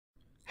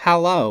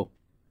Hello,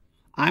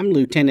 I'm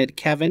Lieutenant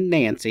Kevin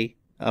Nancy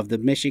of the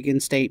Michigan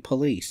State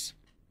Police.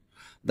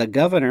 The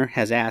governor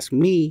has asked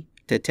me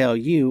to tell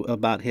you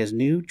about his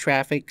new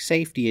traffic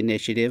safety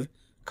initiative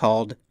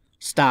called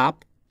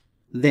Stop,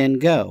 Then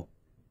Go.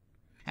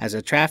 As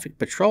a traffic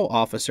patrol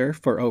officer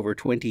for over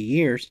 20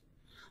 years,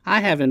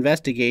 I have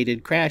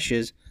investigated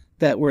crashes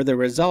that were the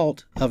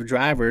result of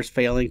drivers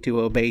failing to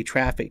obey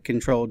traffic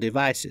control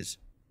devices.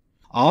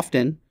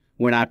 Often,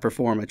 when I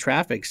perform a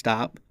traffic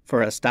stop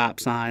for a stop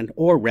sign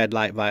or red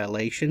light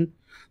violation,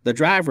 the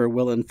driver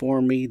will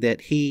inform me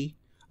that he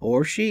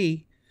or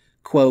she,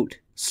 quote,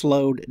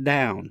 slowed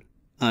down,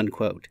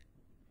 unquote.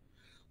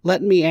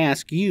 Let me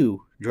ask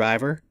you,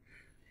 driver,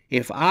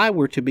 if I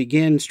were to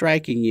begin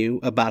striking you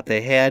about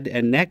the head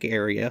and neck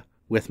area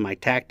with my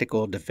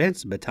tactical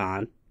defense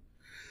baton,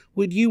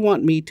 would you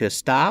want me to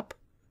stop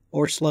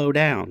or slow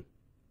down?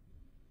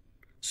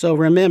 So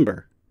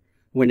remember,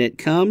 when it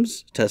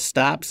comes to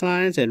stop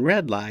signs and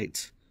red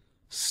lights,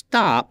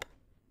 stop,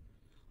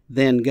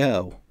 then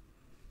go.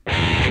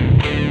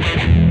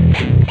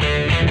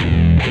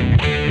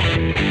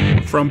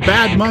 From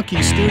Bad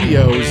Monkey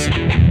Studios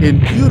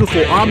in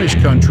beautiful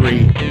Amish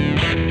country,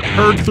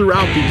 heard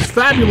throughout these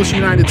fabulous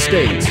United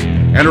States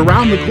and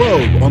around the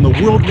globe on the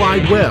World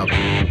Wide Web,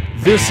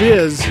 this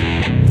is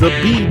The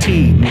B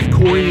Team with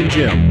Cory and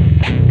Jim.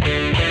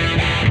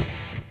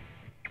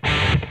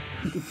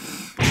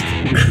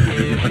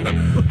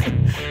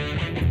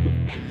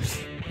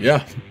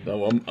 Yeah,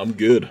 no, I'm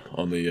good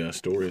on the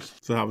stories.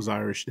 So how was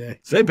Irish Day?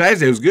 St.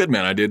 Patrick's Day was good,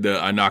 man.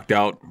 I knocked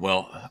out,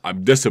 well,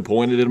 I'm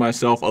disappointed in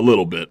myself a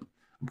little bit.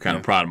 I'm kind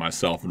of proud of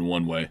myself in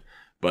one way.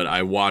 But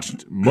I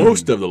watched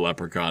most of the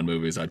Leprechaun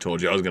movies I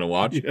told you I was going to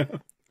watch. Yeah.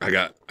 I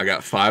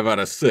got 5 out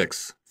of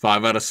 6.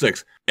 5 out of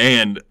 6.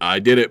 And I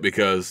did it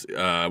because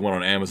I went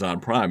on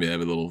Amazon Prime. They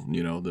have a little,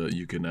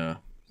 you can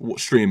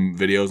stream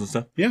videos and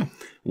stuff. Yeah.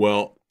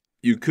 Well,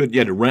 you had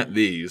to rent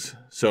these.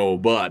 So,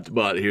 but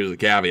here's the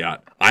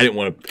caveat. I didn't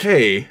want to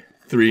pay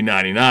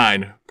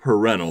 $3.99 per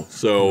rental.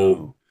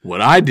 So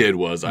what I did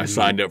was I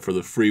signed up for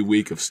the free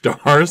week of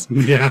Stars.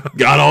 Yeah.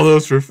 Got all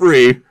those for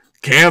free.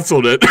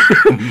 Canceled it.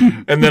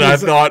 And then I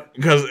thought,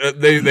 because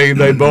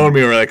they boned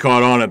me or they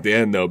caught on at the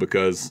end, though,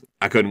 because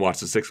I couldn't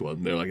watch the 6th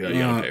one. They're like, oh, you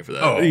got to pay for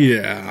that. Oh,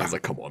 yeah. I was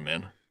like, come on,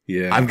 man.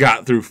 Yeah. I've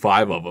got through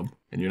 5 of them,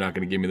 and you're not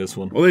going to give me this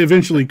one? Well, they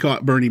eventually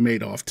caught Bernie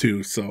Madoff,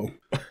 too, so,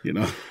 he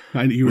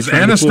was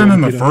Aniston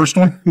in the first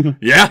one?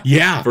 Yeah.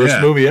 Yeah.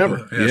 First movie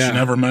ever. Yeah, she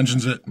never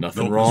mentions it.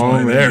 Nothing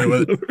wrong there.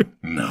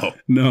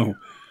 No.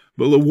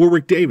 But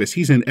Warwick Davis,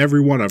 he's in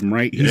every one of them,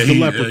 right? He's the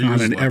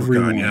leprechaun in every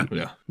one.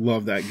 Yeah.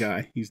 Love that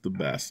guy. He's the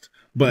best.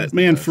 But,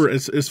 man, for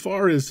as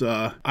far as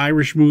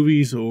Irish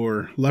movies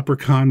or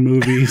leprechaun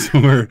movies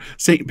or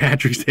St.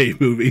 Patrick's Day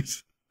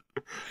movies,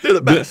 they're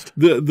the best.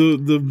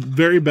 The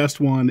very best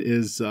one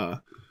is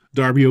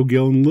Darby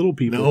O'Gill and Little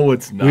People. No,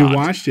 it's not. We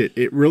watched it.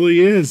 It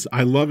really is.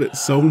 I love it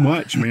so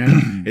much,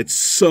 man. It's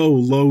so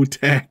low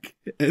tech.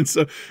 And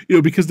so,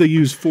 because they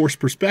use forced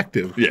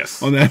perspective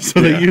on that. So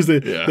they use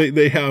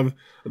they have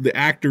the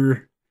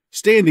actor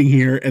standing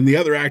here and the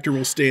other actor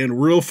will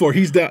stand real far.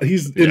 He's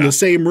in the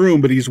same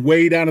room, but he's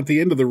way down at the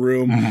end of the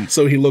room.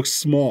 So he looks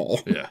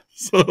small. Yeah.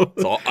 So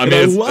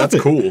that's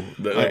cool.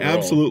 I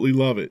absolutely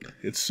love it.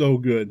 It's so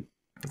good.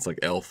 It's like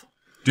Elf.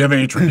 Do you have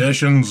any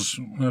traditions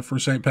for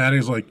St.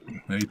 Patty's, like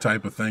any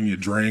type of thing you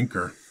drink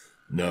or?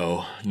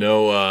 No.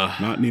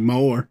 Not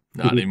anymore.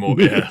 Not anymore.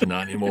 Yeah,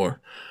 not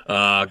anymore.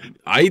 I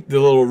eat the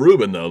little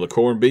Reuben, though, the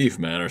corned beef,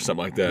 man, or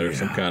something like that, or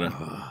some kind of,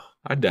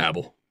 I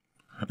dabble.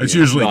 It's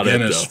usually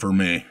Guinness for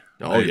me.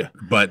 Oh, yeah.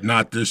 But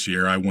not this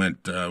year. I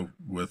went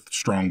with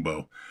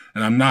Strongbow.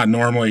 And I'm not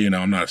normally,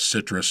 I'm not a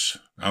citrus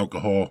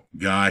alcohol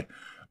guy,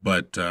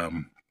 but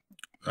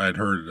I'd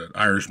heard an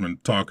Irishman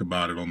talk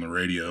about it on the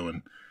radio,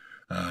 and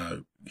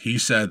he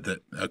said that,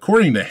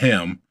 according to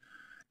him,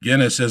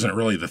 Guinness isn't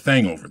really the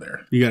thing over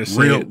there. You gotta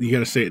say it. You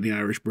gotta say it in the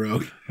Irish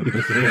brogue.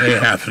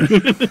 It happened,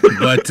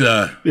 but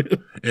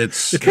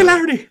it's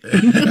Clarity.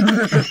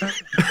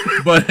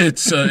 But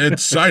it's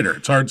cider.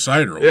 It's hard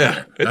cider. Over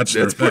there. That's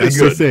pretty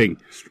thing.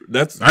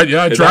 That's the thing.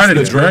 I tried it.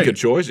 It's great. Good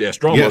choice. Yeah,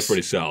 Strongbow's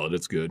pretty solid.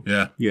 It's good.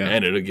 Yeah,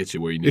 and it'll get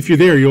you where you need. If you're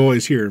there, you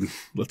always hear,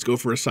 "Let's go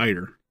for a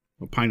cider,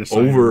 a pint of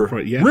cider." Over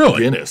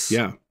really Guinness.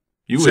 Yeah.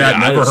 I'd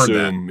never heard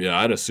assume, that. Yeah,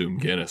 I'd assume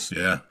Guinness.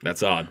 Yeah.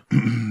 That's odd.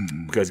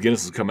 Because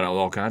Guinness is coming out with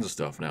all kinds of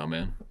stuff now,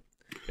 man.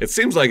 It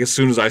seems like as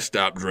soon as I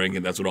stopped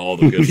drinking, that's when all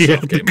the good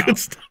stuff came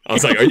out. I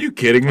was like, are you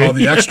kidding me? Oh,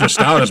 the extra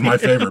stout is my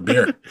favorite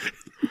beer.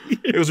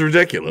 It was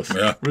ridiculous.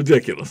 Yeah.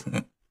 Ridiculous.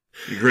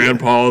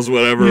 Grandpa's,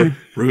 whatever,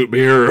 root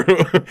beer,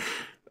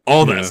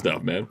 all that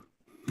stuff, man.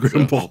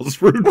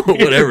 Grandpa's root beer.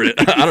 Whatever it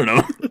is. I don't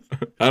know.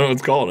 I don't know what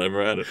it's called. I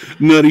never had it.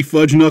 Nutty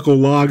Fudge Knuckle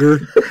Lager.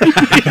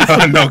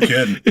 No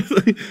kidding.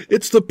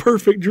 It's the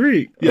perfect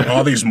drink. Yeah.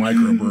 All these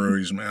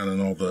microbreweries, man,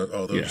 and all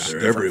those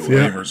different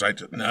flavors.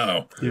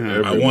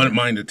 Yeah. I want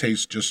mine to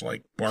taste just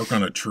like bark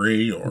on a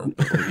tree or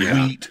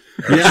wheat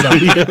or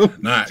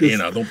something. Not,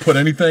 don't put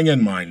anything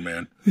in mine,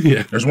 man.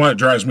 Yeah. There's one that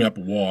drives me up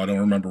a wall. I don't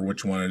remember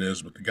which one it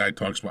is, but the guy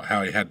talks about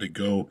how he had to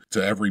go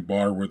to every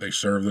bar where they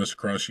serve this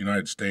across the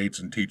United States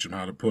and teach them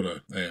how to put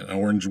an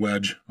orange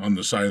wedge on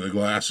the side of the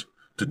glass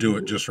to do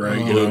it just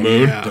right. Blue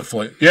Moon?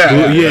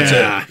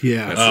 Yeah.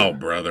 Oh,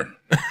 brother.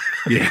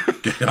 Yeah.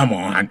 Come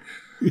on.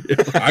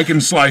 I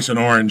can slice an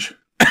orange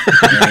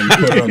and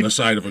put it on the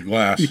side of a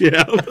glass.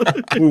 Yeah.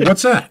 Ooh,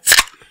 what's that?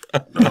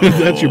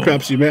 That's your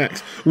Pepsi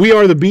Max. We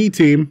are the B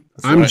team.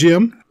 I'm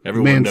Jim.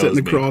 Everyone knows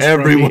sitting me. across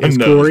Everyone from me is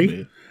knows Cory.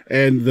 me.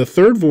 And the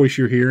third voice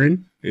you're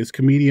hearing is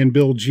comedian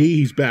Bill G.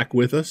 He's back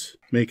with us,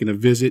 making a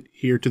visit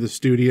here to the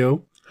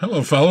studio.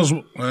 Hello, fellas.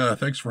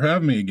 Thanks for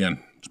having me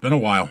again. It's been a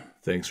while.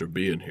 Thanks for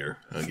being here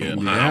again.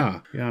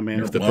 Yeah,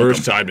 man. If the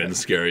first time didn't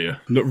scare you.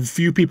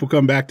 Few people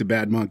come back to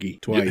Bad Monkey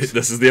twice.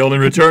 This is the only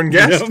return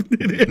guest so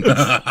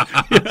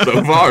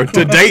far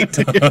to date.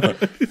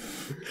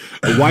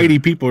 The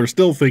Whitey people are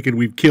still thinking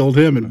we've killed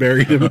him and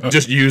buried him.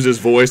 Just use his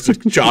voice to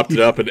chopped it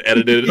up and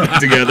edited it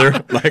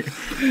together.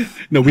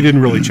 No, we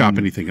didn't really chop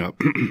anything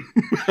up.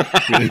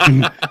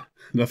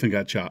 Nothing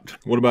got chopped.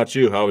 What about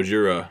you? How was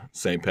your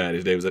St.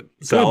 Patty's Day? Was it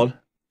solid?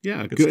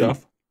 Yeah, good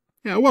stuff.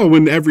 Yeah, well,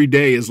 when every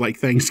day is like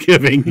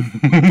Thanksgiving.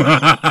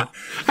 I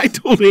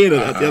told Anna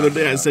that the other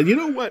day. I said, you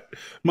know what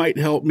might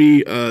help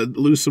me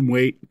lose some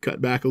weight, cut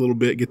back a little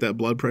bit, get that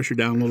blood pressure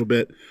down a little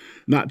bit,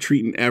 not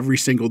treating every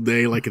single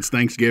day like it's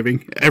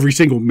Thanksgiving, every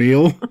single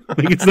meal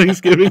like it's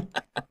Thanksgiving.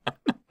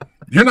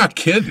 You're not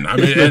kidding. I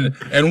mean,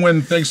 and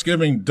when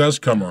Thanksgiving does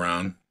come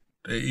around,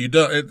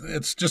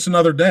 it's just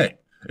another day.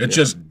 It's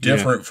just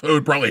different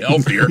food, probably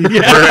healthier.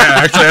 We're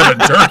actually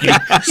having turkey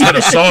instead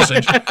of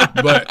sausage.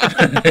 But,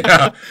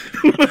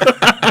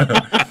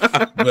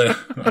 but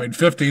I mean,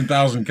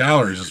 15,000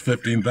 calories is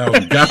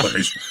 15,000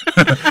 calories.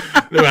 No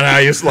matter how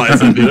you slice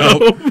it,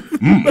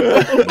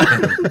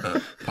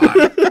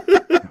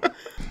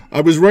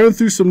 I was running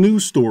through some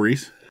news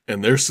stories.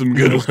 And there's some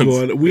good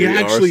ones. We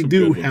actually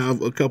do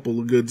have a couple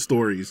of good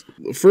stories.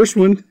 The first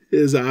one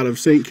is out of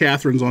St.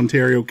 Catharines,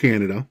 Ontario,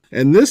 Canada.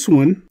 And this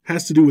one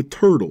has to do with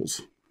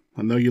turtles.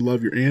 I know you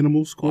love your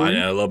animals,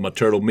 Cory. I love my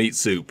turtle meat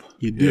soup.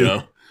 You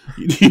do.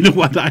 You know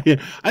what? I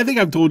think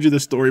I've told you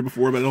this story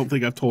before, but I don't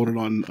think I've told it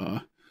on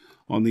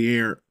the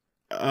air.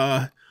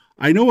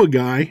 I know a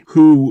guy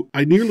who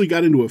I nearly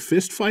got into a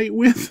fist fight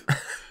with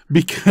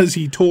because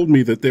he told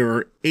me that there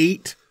are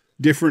 8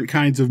 different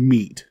kinds of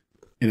meat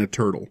in a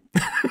turtle.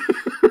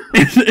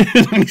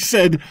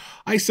 And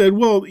I said,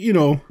 well,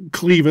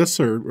 Clevis,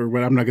 or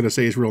what, I'm not going to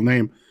say his real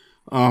name,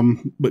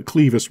 but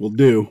Clevis will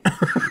do.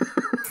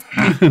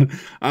 I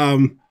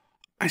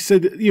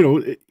said,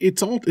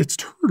 it's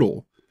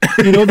turtle.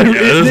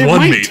 It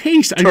might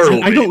taste.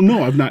 I don't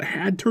know. I've not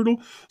had turtle,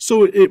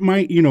 so it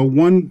might.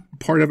 One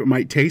part of it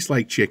might taste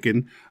like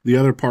chicken. The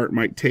other part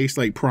might taste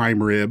like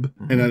prime rib,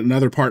 and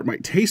another part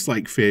might taste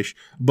like fish.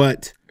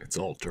 But it's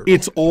all turtle.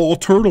 It's all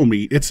turtle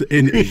meat.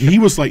 And he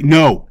was like,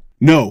 no,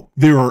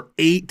 there are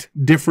 8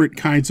 different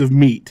kinds of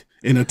meat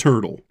in a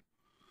turtle,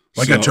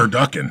 like a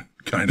turducken.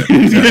 Kind of.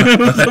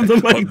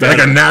 Something like that.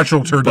 Like a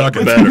natural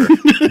turducken. Better.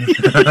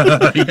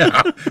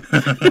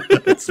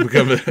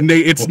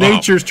 It's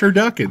nature's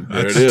turducken.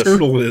 That's what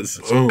turtle is.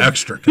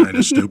 Extra kind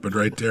of stupid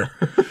right there.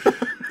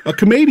 A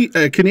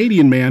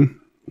Canadian man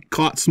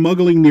caught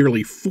smuggling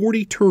nearly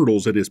 40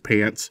 turtles in his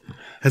pants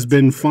has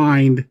been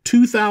fined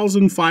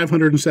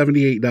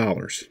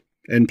 $2,578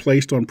 and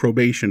placed on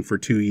probation for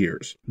 2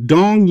 years.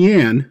 Dong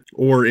Yan,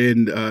 or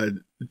in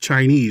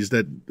Chinese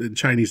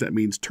that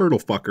means turtle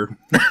fucker,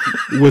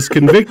 was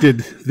convicted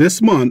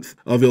this month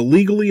of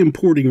illegally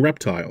importing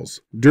reptiles.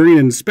 During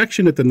an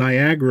inspection at the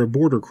Niagara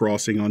border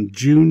crossing on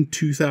June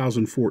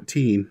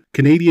 2014,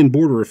 Canadian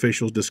border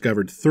officials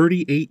discovered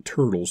 38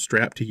 turtles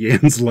strapped to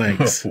Yan's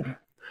legs.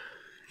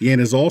 Yan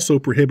is also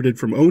prohibited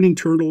from owning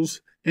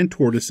turtles and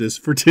tortoises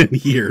for 10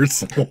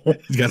 years.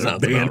 He's got a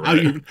ban.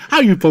 Right.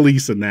 How you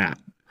policing that?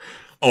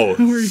 Oh,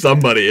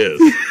 somebody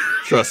is.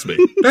 Trust me.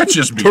 That's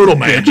just Turtle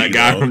Man, that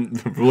guy from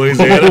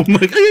Louisiana.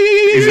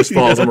 He just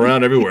follows him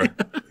around everywhere.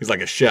 He's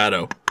like a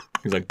shadow.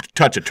 He's like,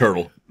 touch a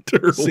turtle.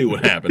 See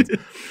what happens.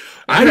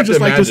 I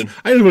just want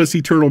to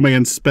see Turtle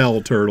Man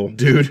spell turtle.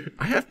 Dude,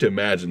 I have to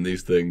imagine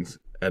these things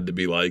had to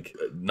be like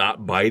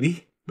not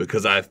bitey,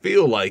 because I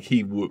feel like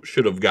he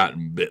should have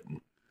gotten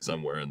bitten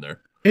somewhere in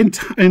there. And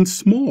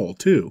small,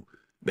 too.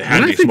 They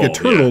had to be small, of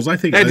turtles, I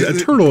think a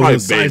turtle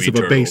is the size of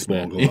a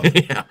baseball glove.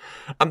 Yeah.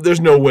 There's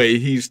no way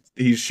he's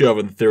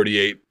shoving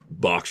 38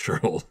 box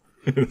turtles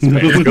in his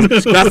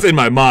pants. That's in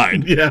my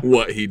mind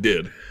what he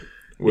did.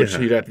 Which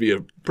he'd have to be a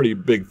pretty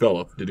big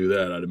fella to do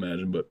that, I'd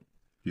imagine. But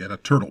he had a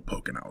turtle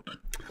poking out.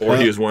 Or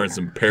he was wearing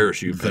some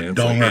parachute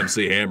pants like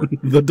MC Hammer.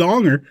 The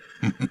donger.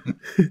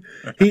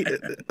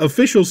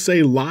 Officials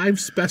say live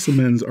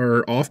specimens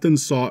are often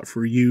sought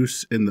for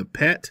use in the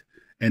pet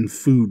and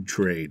food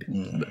trade.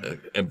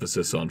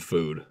 Emphasis on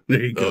food.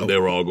 There you go. They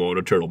were all going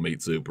to turtle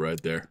meat soup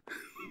right there.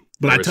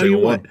 But I tell you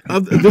what,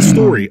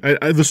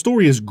 the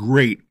story is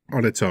great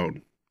on its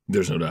own.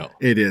 There's no doubt.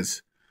 It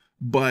is.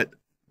 But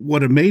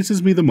what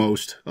amazes me the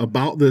most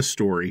about this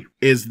story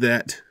is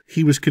that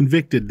he was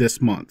convicted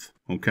this month,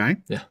 okay?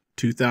 Yeah.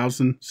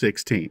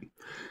 2016.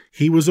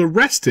 He was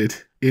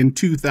arrested in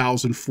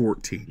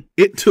 2014.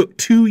 It took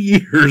 2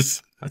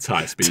 years That's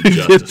high-speed to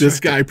justice. get this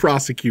guy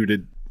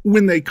prosecuted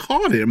when they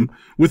caught him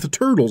with the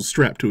turtles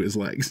strapped to his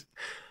legs.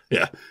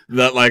 Yeah,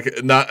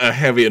 not a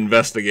heavy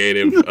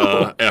investigative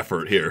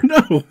effort here.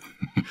 No,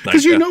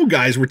 because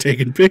guys were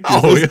taking pictures.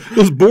 Oh,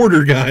 those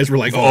border guys were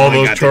like, all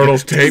those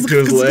turtles taped to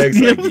his legs.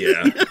 Like,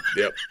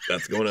 yep,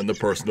 that's going in the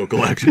personal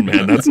collection,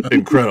 man. That's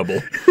incredible.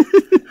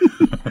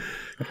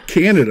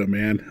 Canada,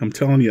 man, I'm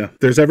telling you, if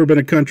there's ever been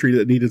a country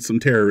that needed some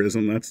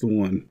terrorism, that's the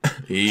one.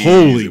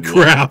 Holy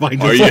crap! I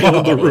just out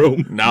of the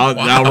room. Now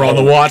we're on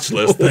the watch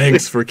list.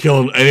 Thanks for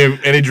killing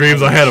any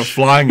dreams I had of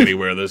flying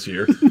anywhere this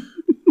year.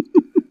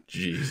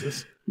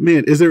 Jesus.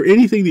 Man, is there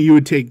anything that you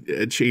would take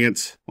a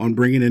chance on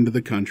bringing into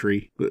the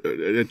country,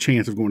 a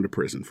chance of going to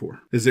prison for?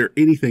 Is there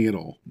anything at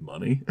all?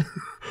 Money?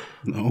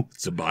 No.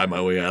 To buy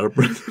my way out of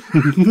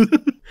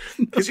prison?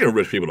 Because,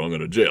 rich people don't go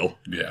to jail.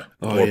 Yeah.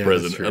 Or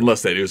prison,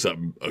 unless they do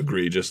something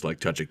egregious like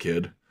touch a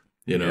kid,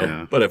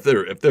 Yeah. But if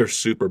they're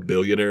super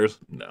billionaires,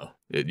 no.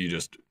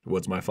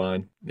 What's my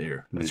fine?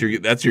 Here. That's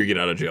your get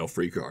out of jail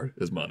free card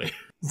is money.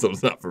 So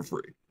it's not for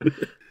free.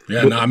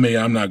 Yeah, not me.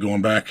 I'm not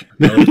going back.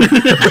 No.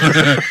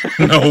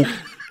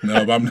 No,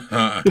 I'm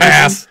not.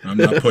 Pass. I'm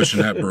not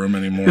pushing that broom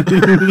anymore.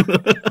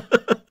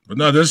 But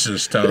no, this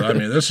is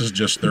this is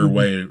just their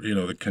way,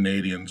 the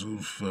Canadians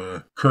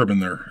of curbing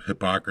their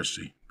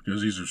hypocrisy.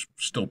 Because these are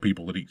still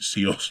people that eat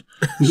seals.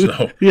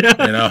 So,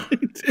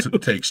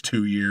 it takes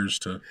 2 years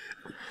to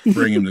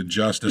bring him to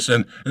justice.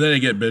 And then they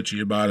get bitchy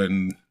about it,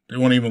 and they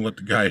won't even let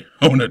the guy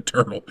own a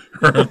turtle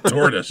or a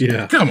tortoise.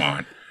 Yeah. Come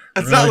on.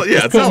 It's not like,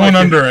 put one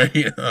under a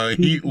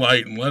heat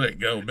light and let it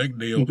go. Big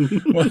deal.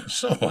 Well,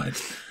 so what?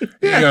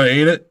 You ain't gonna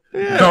eat it.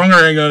 Yeah.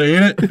 Donger ain't gonna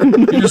eat it.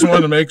 He just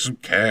wanted to make some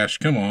cash.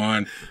 Come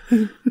on.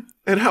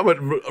 And how much,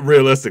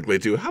 realistically,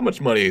 too, how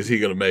much money is he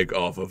gonna make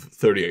off of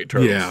 38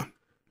 turtles? Yeah.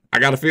 I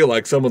gotta feel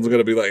like someone's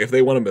gonna be like, if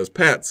they want them as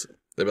pets,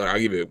 they'll be like, I'll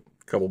give you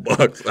a couple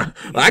bucks.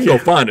 I can go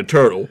find a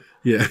turtle.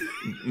 Yeah,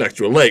 next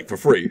to a lake for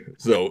free.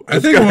 So I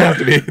think have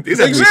to be these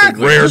have to be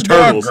some rare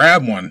turtles.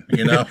 Grab one,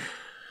 Yeah.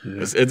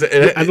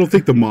 I don't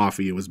think the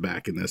mafia was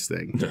back in this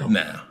thing.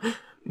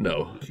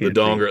 No. The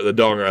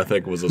donger I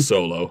think was a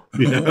solo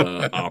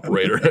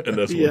operator in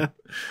this one.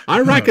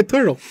 I like a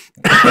turtle.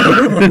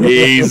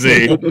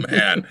 Easy,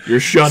 man.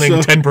 You're shunning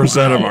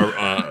 10% of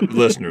our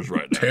listeners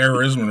right now.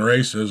 Terrorism and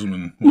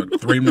racism in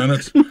 3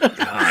 minutes.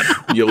 God,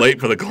 you late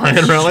for the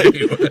Klan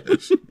rally?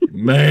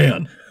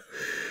 Man.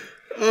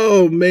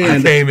 Oh, man.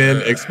 I came in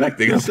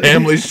expecting a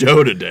family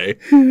show today,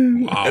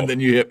 and then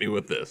you hit me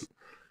with this.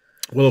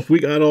 Well, if we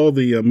got all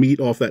the meat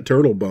off that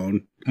turtle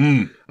bone,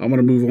 I'm going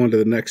to move on to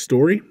the next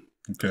story.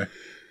 Okay.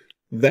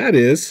 That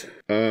is,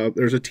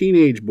 there's a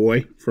teenage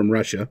boy from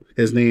Russia.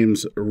 His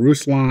name's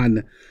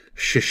Ruslan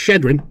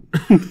Shchedrin.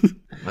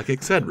 Like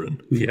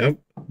Excedrin. Yep,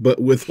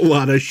 but with a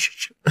lot of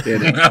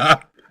in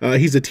it.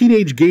 He's a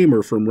teenage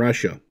gamer from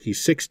Russia.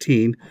 He's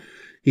 16.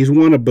 He's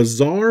won a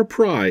bizarre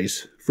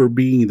prize for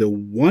being the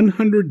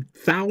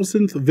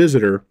 100,000th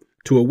visitor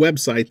to a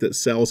website that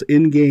sells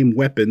in-game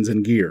weapons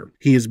and gear.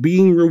 He is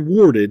being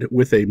rewarded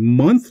with a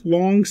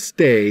month-long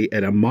stay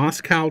at a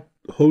Moscow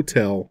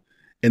hotel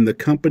in the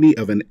company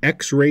of an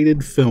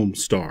X-rated film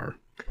star.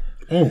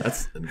 Oh,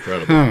 that's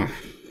incredible.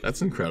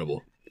 That's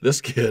incredible.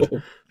 This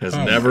kid has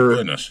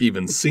never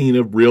even seen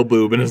a real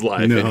boob in his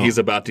life, and he's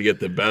about to get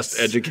the best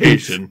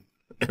education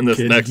in this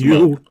next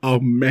month.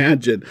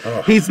 Imagine?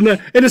 He's not,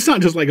 and it's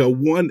not just like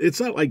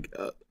it's not like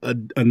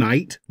a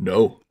night.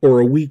 No. Or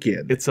a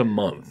weekend. It's a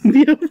month.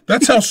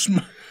 That's how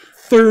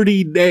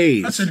 30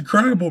 days. That's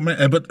incredible,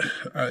 man. But,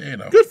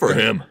 Good for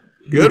him.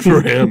 Good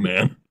for him,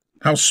 man.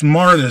 How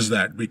smart is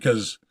that?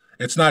 Because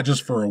it's not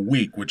just for a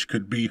week, which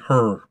could be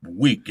her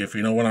week, if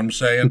you know what I'm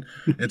saying.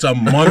 It's a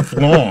month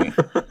long.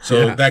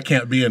 So that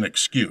can't be an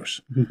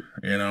excuse,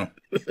 Yeah.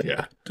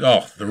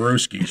 Oh, the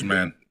Ruskies,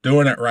 man.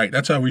 Doing it right.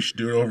 That's how we should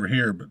do it over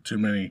here, but too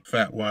many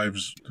fat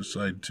wives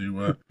decide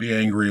to be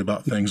angry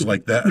about things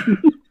like that.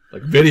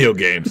 Like video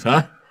games,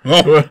 huh?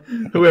 Oh.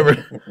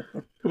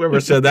 Whoever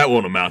said that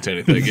won't amount to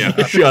anything.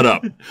 Yeah, shut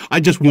up.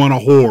 I just want a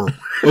whore,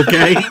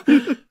 okay?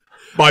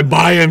 By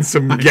buying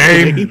some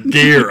game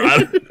gear.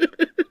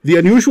 The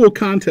unusual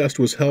contest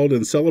was held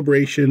in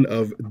celebration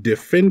of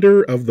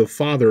Defender of the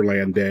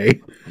Fatherland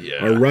Day,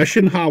 a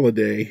Russian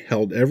holiday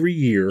held every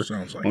year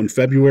on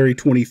February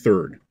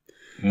 23rd.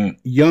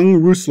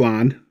 Young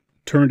Ruslan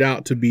turned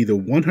out to be the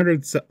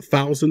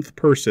 100,000th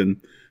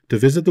person to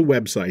visit the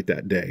website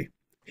that day,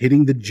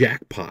 hitting the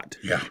jackpot.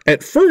 Yeah.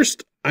 At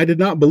first, I did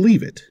not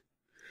believe it,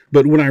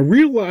 but when I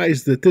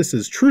realized that this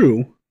is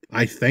true,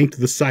 I thanked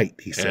the site,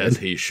 he said. As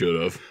he should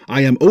have.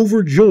 I am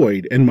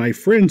overjoyed, and my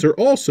friends are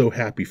also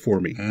happy for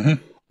me.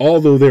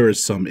 although there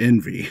is some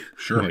envy.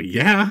 Sure.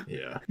 Yeah.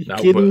 You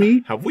kidding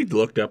me? Have we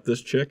looked up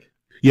this chick?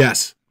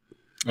 Yes.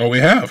 Oh, we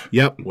have.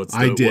 Yep.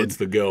 I did. What's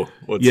the go?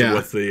 What's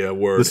the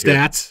word? The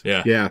stats?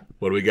 Here? Yeah.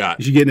 What do we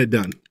got? She's getting it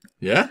done.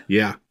 Yeah?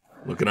 Yeah.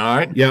 Looking all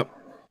right? Yep.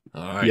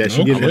 All right. Yeah,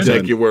 she's getting it I'll done.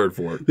 take your word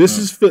for it. This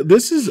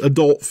is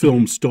adult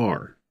film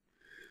star.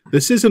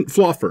 This isn't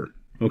Fluffer.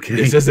 Okay.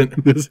 This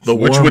isn't the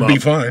Which would be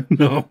fine.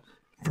 No.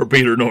 for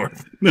Peter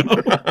North. No.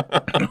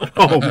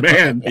 Oh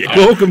man.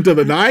 Welcome to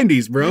the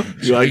 90s, bro.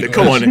 You like it?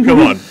 Come on.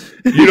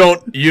 You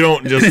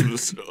don't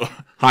just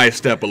high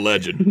step a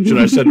legend. Should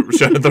I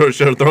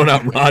have thrown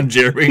out Ron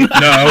Jeremy? No.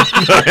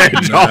 The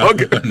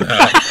hedgehog. No.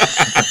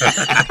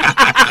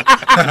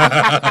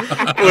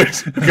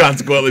 Which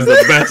consequently is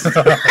the best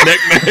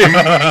nickname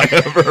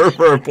ever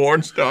for a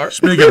porn star.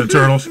 Speaking of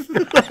turtles.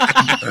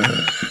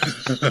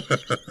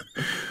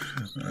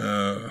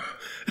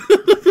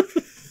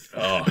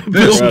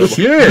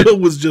 Bill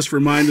was just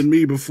reminding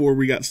me before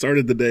we got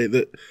started today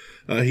that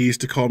he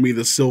used to call me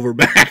the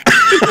silverback.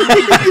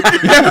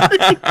 Yeah,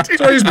 that's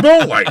what he's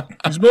built like.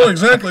 He's built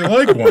exactly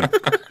like one.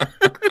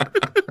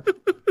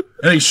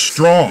 And he's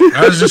strong.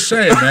 I was just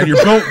saying, man,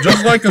 you're built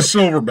just like a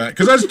silverback.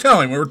 Because I was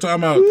telling him, we were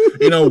talking about,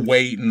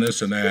 weight and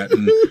this and that.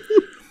 And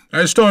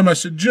I just told him, I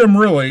said, Jim,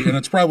 really, and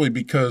it's probably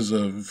because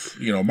of,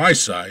 my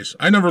size.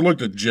 I never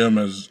looked at Jim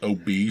as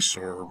obese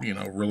or,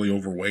 really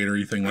overweight or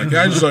anything like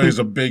that. I just thought he was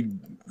a big,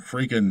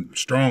 freaking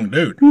strong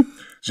dude.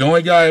 He's the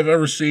only guy I've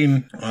ever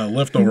seen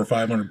lift over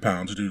 500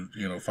 pounds, do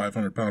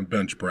 500-pound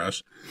bench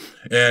press,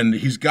 and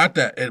he's got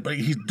that. But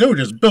dude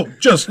is built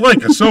just like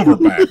a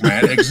silverback,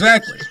 man.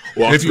 Exactly.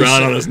 Walks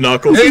around on his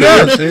knuckles. He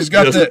does. He's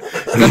got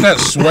that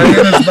sway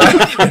in his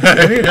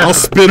back. I'll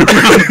spin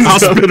around. I'll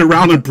spin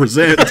around and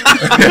present.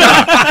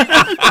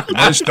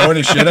 I just throwing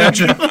his shit at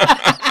you.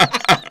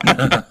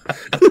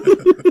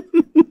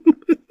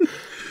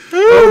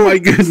 Oh my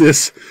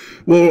goodness.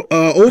 Well,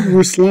 old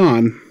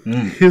Ruslan,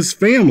 his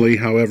family,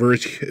 however,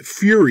 is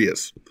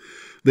furious.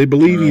 They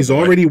believe he's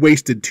already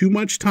wasted too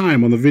much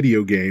time on the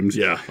video games,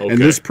 and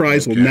this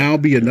prize will now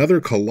be another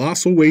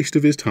colossal waste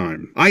of his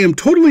time. I am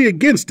totally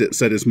against it,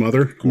 said his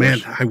mother. Man,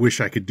 I wish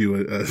I could do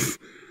a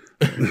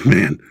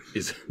man.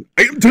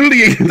 I am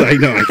totally. I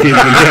know I can't.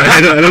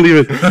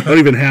 I don't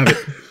even have it.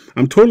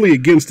 I'm totally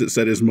against it,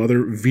 said his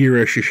mother,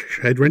 Vera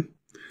Shedrin.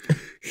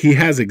 He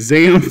has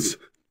exams.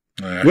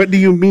 What do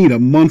you mean, a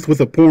month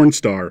with a porn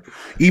star?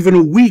 Even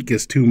a week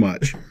is too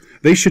much.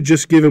 They should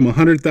just give him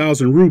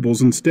 100,000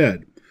 rubles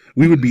instead.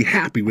 We would be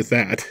happy with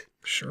that.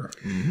 Sure.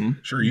 Mm-hmm.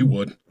 Sure you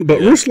would.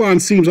 But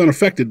Ruslan seems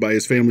unaffected by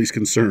his family's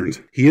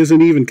concerns. He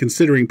isn't even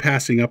considering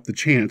passing up the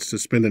chance to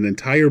spend an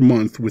entire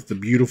month with the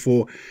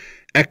beautiful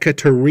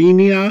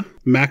Ekaterina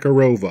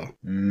Makarova.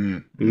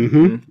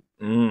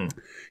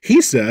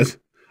 He says,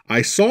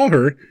 I saw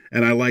her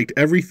and I liked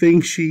everything.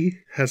 She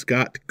has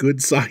got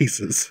good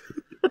sizes.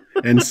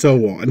 And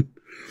so on.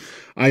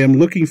 I am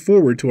looking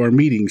forward to our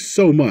meeting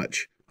so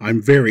much.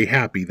 I'm very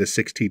happy, the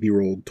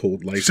 16-year-old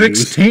told Life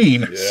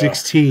 16? News.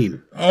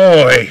 16.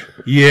 Oi.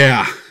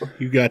 Yeah.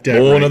 You got that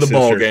Pulling right, of the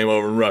ball game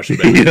over in Russia,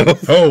 baby.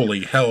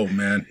 Holy hell,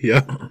 man.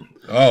 Yeah.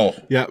 Oh.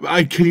 Yeah.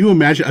 Can you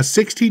imagine a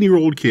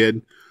 16-year-old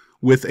kid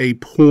with a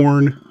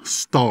porn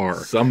star?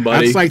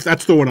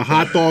 That's throwing a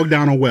hot dog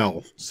down a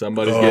well.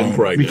 Somebody's getting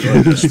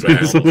pregnant.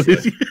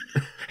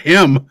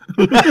 Him.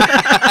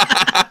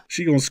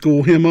 She gonna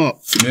school him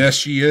up. Yes,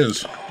 she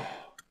is.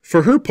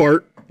 For her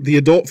part, the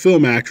adult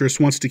film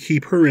actress wants to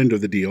keep her end of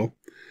the deal,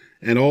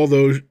 and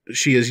although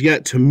she has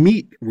yet to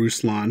meet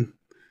Ruslan,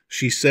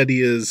 she said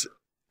he is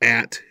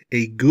at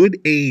a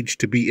good age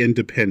to be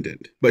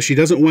independent. But she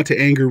doesn't want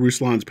to anger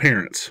Ruslan's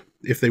parents.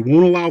 If they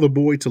won't allow the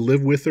boy to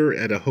live with her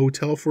at a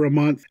hotel for a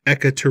month,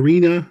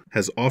 Ekaterina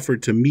has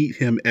offered to meet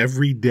him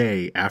every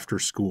day after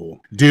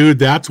school. Dude,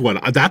 that's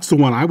the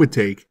one I would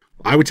take.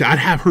 I'd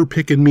have her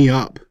picking me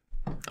up.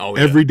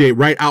 Every day,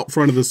 right out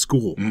front of the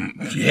school.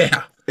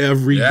 Yeah.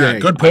 Every day.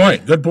 Good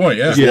point.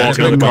 Yeah. Just walk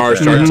in the car,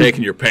 start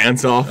taking your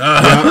pants off.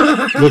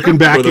 Looking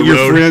back at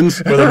your friends.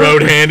 For the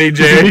road handy,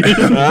 Jay.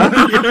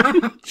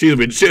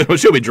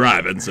 She'll be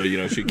driving, so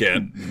she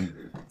can't.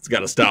 It's got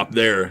to stop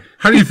there.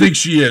 How do you think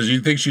she is? Do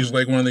you think she's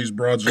like one of these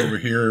broads over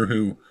here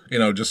who,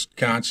 just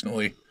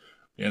constantly,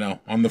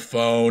 on the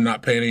phone,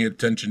 not paying any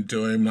attention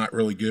to him, not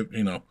really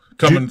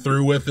coming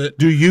through with it?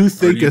 Do you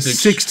think a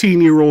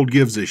 16-year-old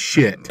gives a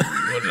shit?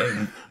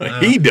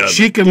 He does.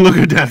 She can look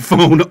at that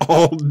phone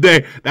all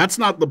day. That's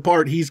not the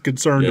part he's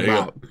concerned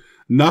about.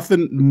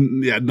 Nothing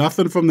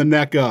from the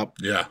neck up.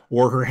 Yeah.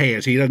 Or her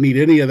hands. He doesn't need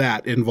any of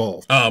that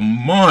involved. A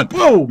month.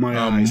 Whoa, my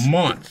eyes. A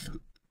month.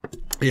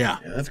 Yeah.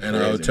 That's crazy.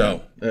 In a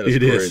hotel. That is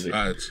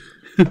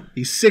crazy.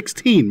 He's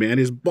 16, man.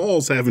 His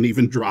balls haven't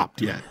even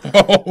dropped yet.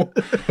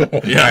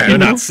 They're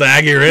not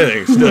saggy or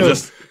anything. Still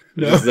just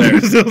there.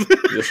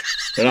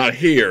 They're not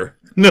here.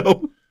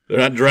 No. They're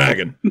not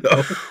dragging.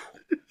 No.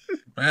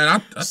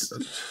 Man,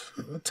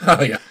 I'll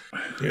tell you.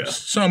 Yeah.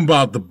 Something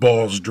about the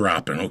balls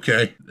dropping,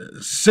 okay?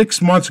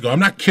 6 months ago, I'm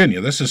not kidding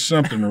you. This is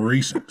something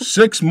recent.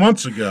 6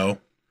 months ago,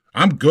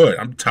 I'm good.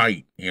 I'm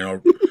tight,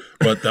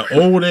 But the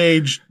old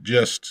age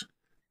just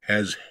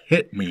has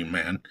hit me,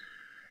 man.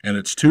 And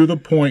it's to the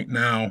point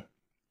now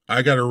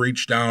I got to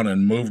reach down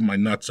and move my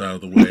nuts out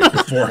of the way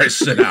before I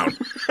sit down.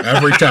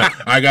 Every time.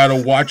 I got to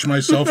watch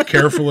myself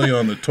carefully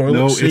on the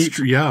toilet seat. It's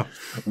true, yeah.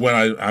 When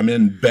I'm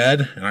in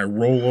bed and I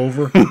roll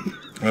over,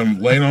 I'm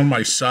laying on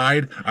my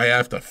side, I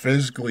have to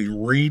physically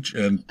reach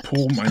and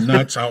pull my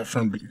nuts out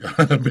from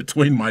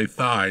between my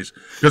thighs.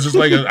 Because it's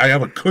like I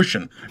have a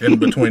cushion in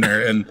between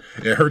there, and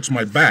it hurts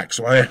my back,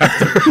 so I have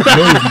to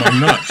move my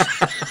nuts.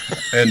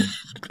 And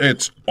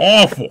it's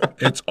awful.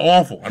 It's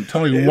awful. I'm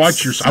telling you,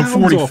 watch yourself. I'm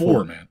 44,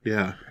 awful. Man.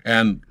 Yeah.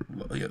 And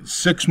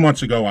 6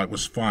 months ago, I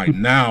was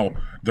fine. Now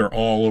they're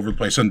all over the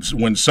place. And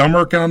when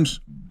summer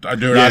comes, I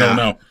don't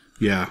know.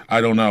 Yeah. I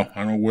don't know.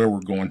 I don't know where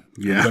we're going.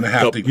 Yeah. I'm going to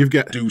have to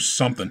do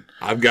something.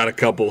 I've got a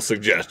couple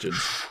suggestions.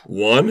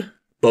 1,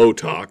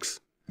 Botox.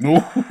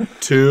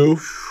 2,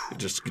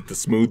 just get the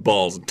smooth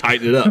balls and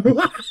tighten it up.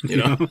 You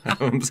know,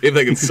 see if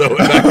they can sew it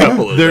back up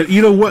a little bit.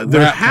 You know what?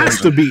 There has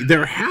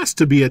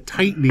to be a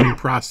tightening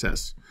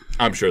process.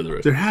 I'm sure there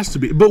is. There has to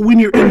be. But when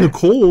you're in the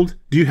cold,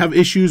 do you have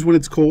issues when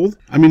it's cold?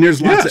 I mean,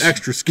 there's lots of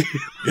extra skin.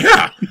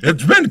 Yeah,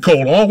 it's been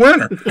cold all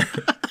winter.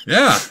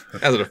 Yeah,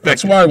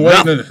 that's why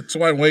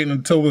I'm waiting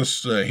until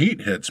this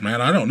heat hits,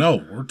 man. I don't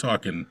know. We're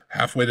talking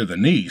halfway to the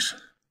knees.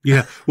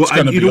 Yeah, well, it's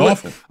going to be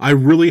awful. I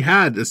really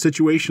had a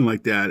situation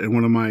like that, and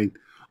one of my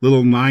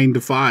little 9 to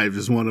 5s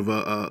is one of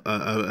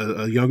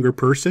a younger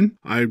person.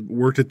 I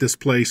worked at this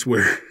place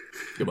where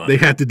they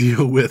had to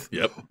deal with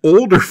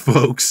older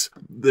folks.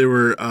 They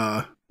were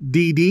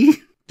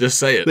DD. Just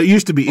say it. That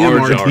used to be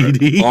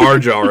MRDD.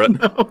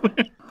 RJR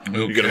it.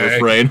 You're going to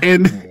refrain.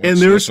 And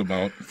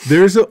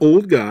there's an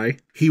old guy.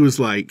 He was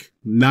like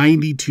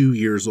 92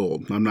 years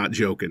old. I'm not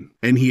joking.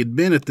 And he had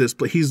been at this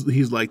place.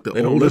 He's like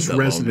the oldest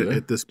resident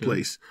at this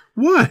place.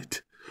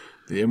 What?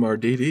 The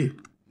MRDD.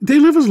 They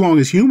live as long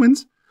as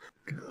humans.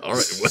 All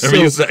right. Whatever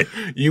you say.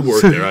 You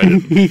worked there. I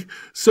didn't.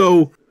 It's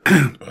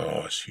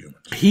humans.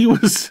 He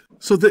was...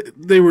 So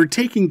they were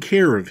taking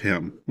care of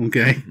him,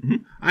 okay? Mm-hmm.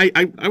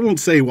 I won't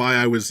say why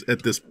I was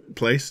at this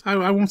place.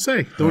 I won't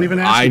say. Don't even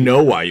ask me. I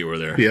know why you were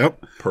there.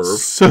 Yep. Perv.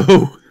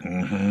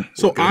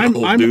 So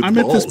I'm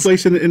at this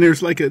place, and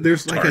there's like a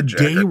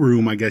day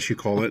room, I guess you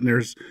call it, and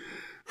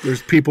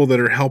there's people that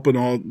are helping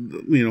all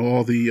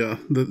the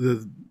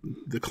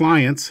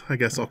clients, I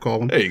guess I'll call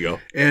them. There you go.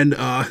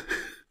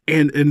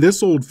 And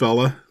this old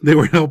fella, they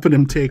were helping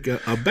him take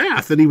a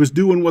bath, and he was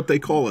doing what they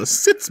call a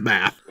sits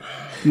bath.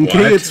 Okay,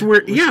 what? It's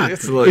where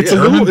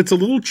it's a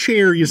little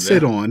chair you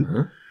sit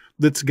on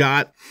that's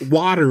got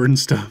water and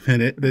stuff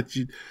in it.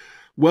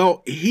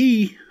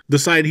 He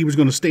decided he was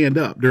going to stand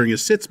up during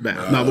his sits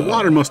bath. Now the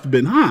water must have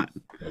been hot,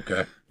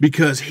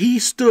 because he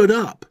stood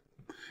up,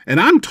 and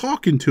I'm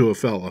talking to a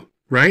fella,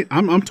 right?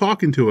 I'm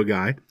talking to a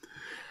guy.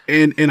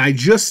 And I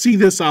just see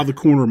this out of the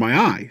corner of my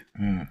eye.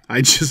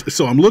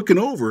 So I'm looking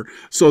over.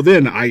 So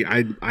then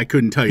I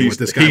couldn't tell you what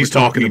this guy was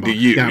talking about. To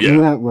you.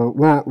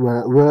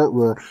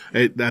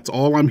 That's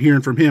all I'm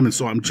hearing from him. And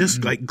so I'm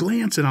just like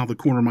glancing out of the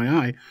corner of my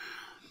eye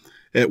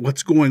at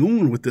what's going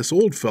on with this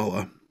old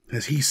fella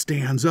as he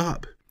stands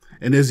up.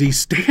 And as he's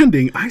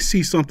standing, I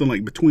see something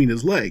like between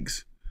his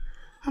legs.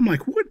 I'm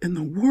like, what in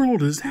the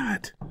world is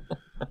that?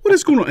 What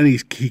is going on? And he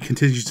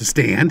continues to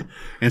stand,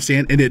 and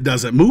it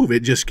doesn't move.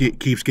 It just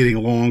keeps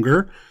getting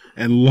longer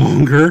and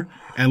longer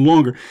and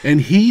longer.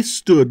 And he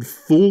stood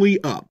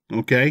fully up,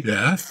 okay?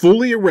 Yeah.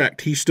 Fully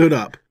erect. He stood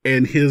up,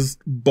 and his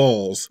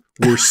balls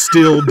were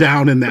still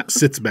down in that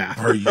sits bath.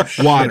 Are you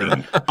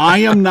water. I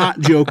am not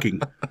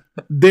joking.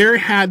 There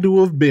had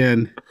to have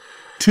been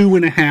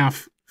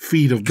 2.5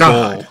 feet of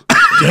ball.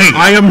 Dang.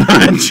 I am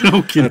not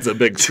joking. That's a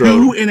big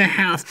stroke.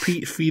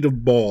 2.5 feet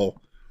of ball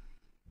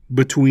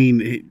between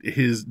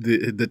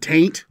the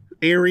taint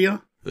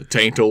area, the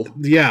taintal,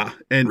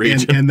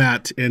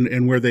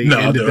 and where they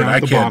ended dude,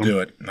 I can't do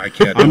it. I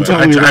can't do it.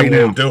 I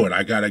won't do it.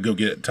 I gotta go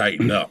get it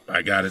tightened up.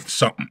 I got it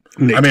something.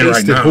 I mean,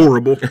 right now,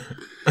 horrible.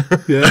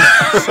 Yeah.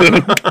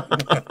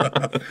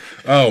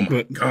 Oh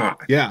my god.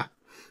 Yeah.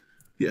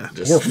 Yeah,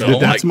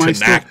 that's my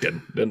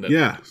Tinactin, didn't it?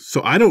 Yeah,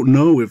 so I don't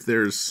know if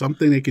there's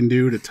something they can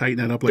do to tighten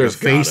that up, like there's a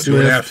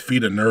facelift. 2.5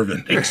 feet of nerve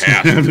index.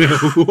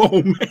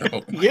 Oh man!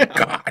 Oh my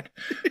god!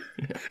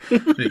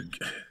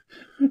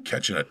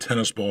 Catching a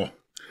tennis ball.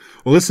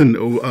 Well, listen,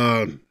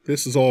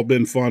 this has all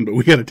been fun, but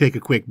we got to take a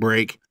quick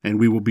break, and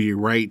we will be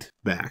right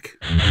back.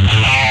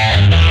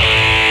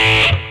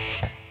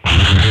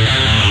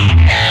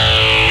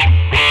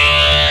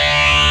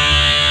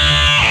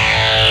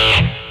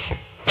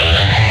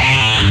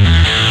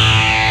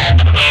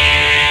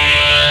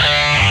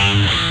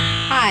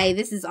 Hi,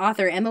 this is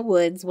author Emma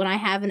Woods. When I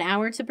have an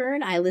hour to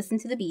burn, I listen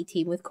to the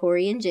B-Team with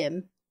Cory and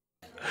Jim.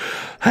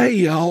 Hey,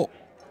 y'all.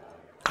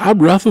 I'm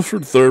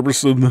Rutherford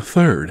Thurberson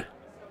III.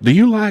 Do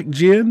you like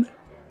gin?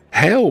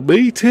 Hell,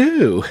 me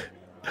too.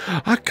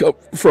 I come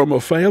from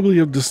a family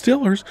of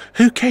distillers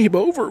who came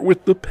over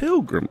with the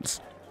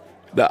Pilgrims.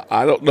 Now,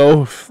 I don't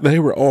know if they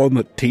were on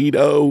the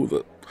Tito,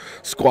 the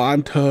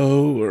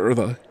Squanto, or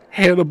the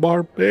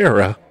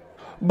Hanna-Barbera,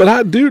 but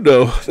I do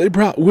know they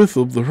brought with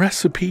them the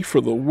recipe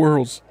for the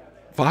world's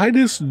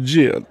finest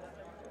gin.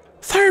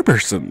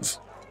 Thurberson's.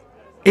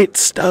 It's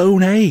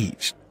stone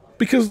aged.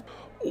 Because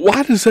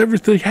why does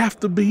everything have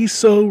to be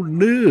so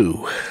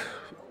new?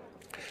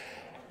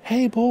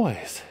 Hey,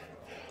 boys,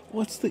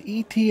 what's the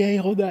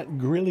ETA on that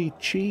grilly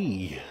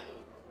cheese?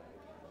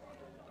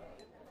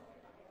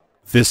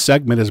 This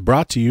segment is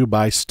brought to you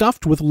by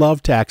Stuffed with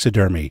Love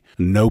Taxidermy.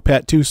 No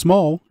pet too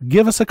small.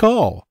 Give us a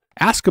call.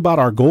 Ask about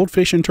our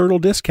goldfish and turtle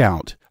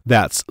discount.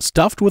 That's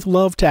Stuffed with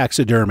Love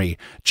Taxidermy.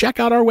 Check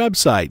out our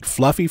website,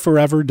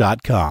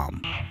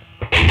 fluffyforever.com.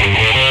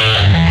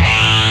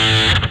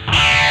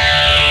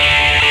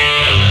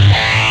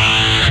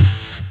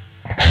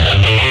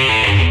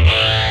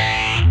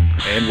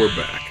 And we're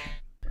back.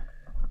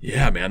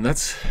 Yeah, man,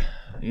 that's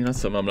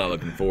something I'm not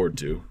looking forward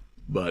to.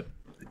 But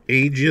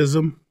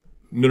Ageism.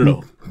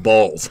 No.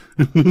 Balls.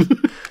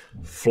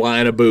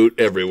 Flying a boot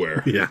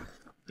everywhere. Yeah.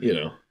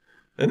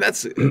 And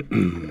that's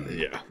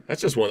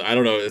that's just one. I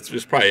don't know. It's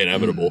just probably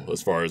inevitable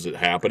as far as it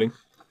happening.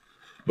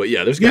 But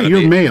yeah, there's got to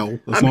be. You're male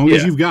as long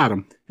as you've got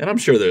them. And I'm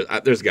sure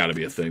there's got to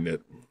be a thing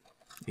that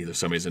either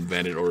somebody's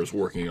invented or is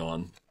working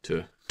on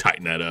to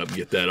tighten that up,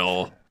 get that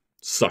all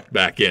sucked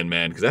back in,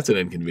 man, because that's an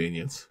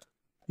inconvenience.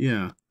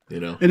 Yeah.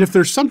 And if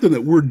there's something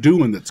that we're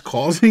doing that's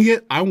causing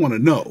it, I want to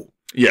know.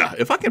 Yeah,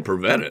 if I can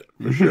prevent it,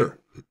 for sure,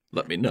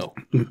 let me know.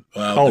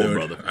 Well, Call dude,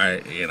 brother.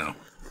 I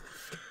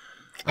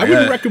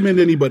wouldn't recommend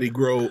anybody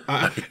grow.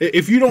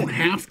 If you don't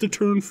have to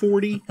turn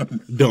 40,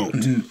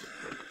 don't.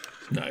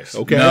 Nice.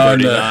 Okay.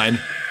 39.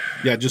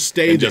 Yeah, just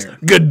stay there. Just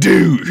good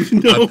dude.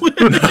 No.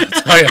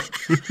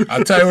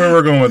 I'll tell you where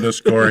we're going with this,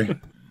 Corey.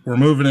 We're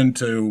moving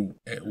into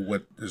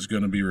what is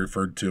going to be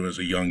referred to as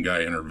a young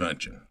guy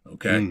intervention.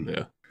 Okay.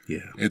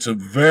 Yeah. It's a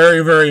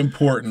very, very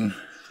important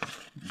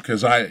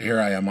because here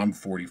I am. I'm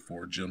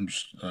 44.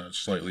 Jim's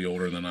slightly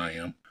older than I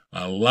am.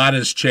 A lot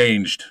has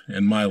changed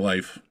in my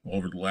life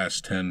over the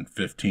last 10,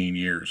 15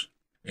 years.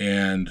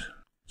 And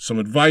some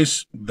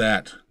advice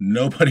that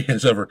nobody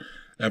has ever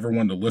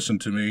wanted to listen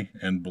to me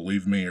and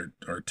believe me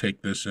or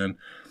take this in.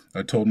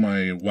 I told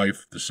my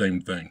wife the same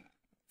thing.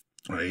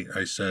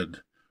 I said,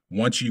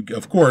 once you,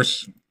 of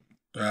course,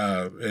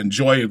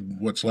 enjoy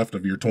what's left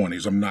of your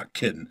 20s. I'm not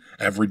kidding.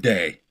 Every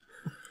day.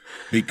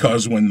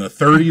 Because when the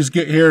 30s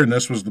get here, and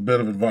this was the bit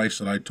of advice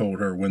that I told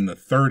her, when the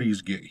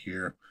 30s get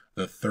here,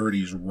 the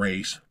 30s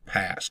race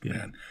past,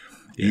 man.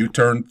 Yeah. You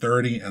turn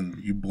 30 and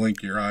you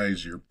blink your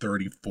eyes, you're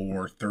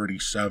 34,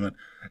 37,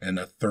 and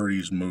the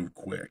 30s move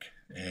quick.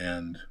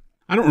 And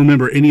I don't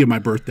remember any of my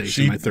birthdays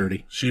in my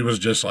 30. She was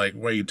just like,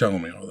 why are you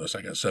telling me all this?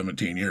 I got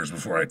 17 years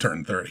before I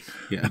turned 30.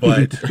 Yeah.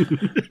 But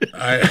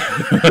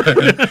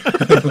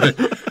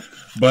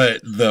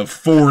but the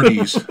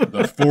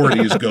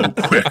 40s go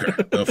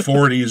quicker. The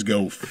 40s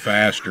go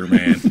faster,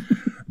 man.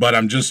 But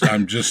I'm just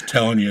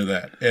telling you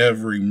that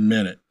every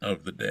minute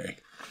of the day,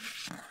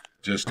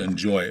 just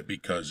enjoy it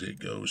because it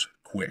goes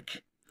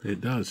quick.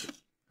 It does.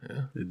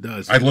 Yeah, it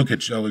does. I look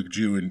at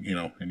you and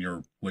in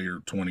your later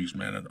 20s,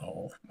 man, and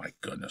oh my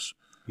goodness.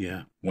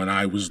 Yeah. When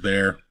I was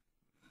there,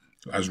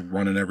 I was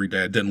running every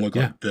day. It didn't look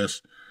like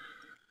this.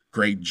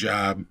 Great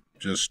job.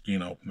 Just,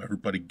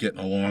 everybody getting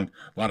along.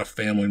 A lot of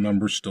family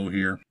members still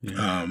here.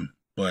 Yeah.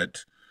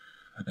 But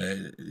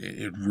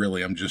it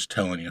really, I'm just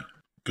telling you,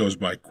 goes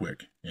by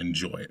quick.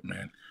 Enjoy it,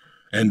 man.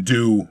 And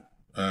do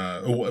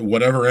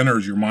whatever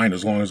enters your mind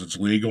as long as it's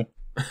legal.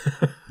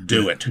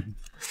 Do it.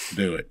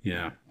 Do it.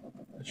 Yeah.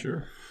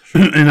 Sure.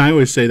 And I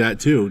always say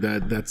that too.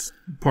 That's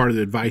part of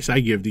the advice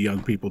I give to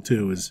young people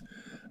too. Is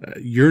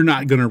you're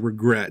not going to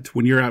regret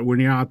when you're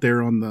out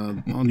there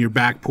on your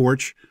back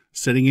porch,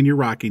 sitting in your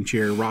rocking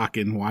chair,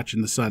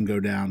 watching the sun go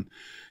down.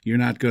 You're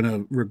not going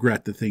to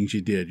regret the things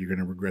you did. You're going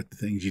to regret the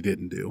things you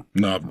didn't do.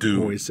 No, I've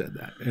always said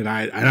that, and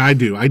I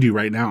do. I do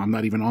right now. I'm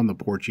not even on the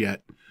porch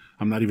yet.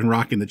 I'm not even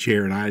rocking the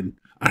chair, and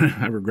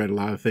I regret a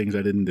lot of things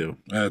I didn't do.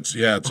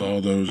 It's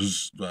all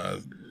those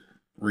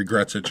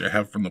regrets that you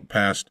have from the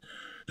past.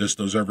 Just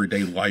those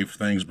everyday life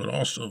things, but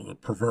also the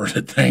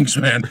perverted things,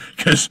 man,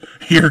 because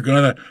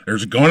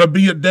there's gonna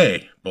be a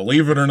day,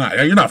 believe it or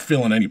not. You're not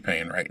feeling any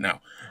pain right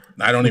now.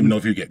 I don't even know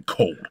if you get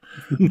cold,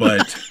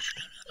 but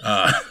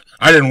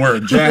I didn't wear a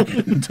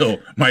jacket until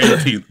my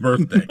 18th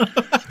birthday.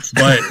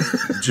 But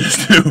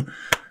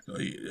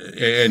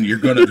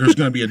there's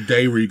gonna be a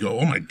day where you go,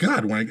 oh my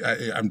God, when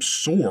I'm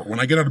sore.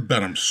 When I get out of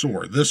bed, I'm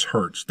sore. This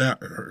hurts,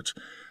 that hurts.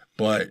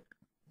 But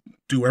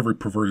do every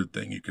perverted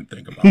thing you can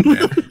think about,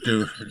 man.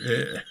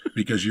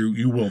 Because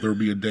you will. There'll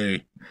be a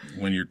day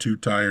when you're too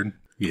tired,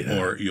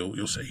 or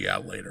you'll say, "Yeah,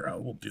 later. I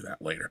will do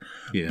that later."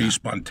 Yeah. Be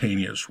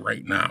spontaneous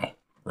right now.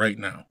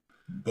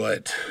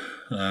 But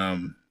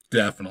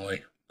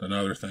definitely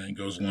another thing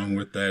goes along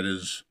with that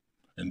is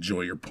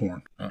enjoy your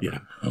porn.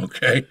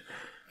 Okay.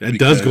 That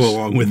does go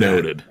along with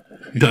that.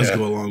 It does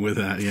go along with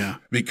that. Yeah.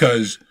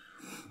 Because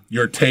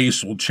your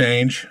tastes will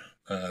change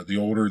the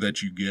older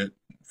that you get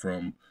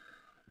from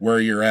where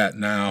you're at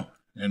now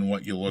and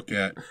what you look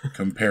at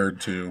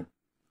compared to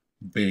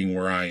being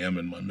where I am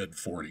in my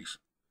mid-40s.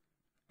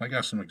 I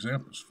got some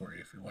examples for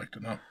you if you'd like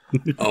to know.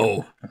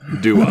 Oh,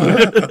 do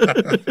I?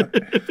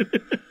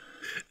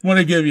 I want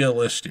to give you a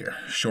list here,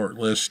 short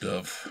list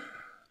of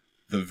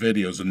the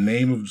videos, the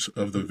names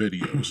of the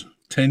videos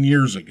 10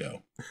 years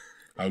ago.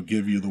 I'll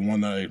give you the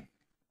one that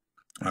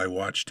I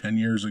watched 10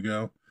 years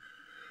ago.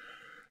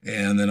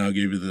 And then I'll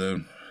give you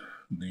the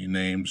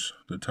names,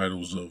 the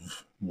titles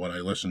of what I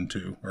listen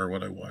to or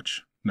what I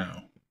watch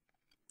now.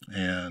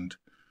 And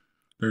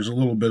there's a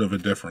little bit of a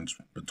difference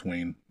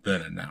between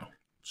then and now.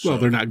 Well,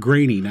 they're not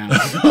grainy now.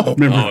 Oh,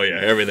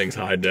 yeah, everything's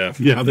high def.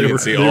 Yeah, you can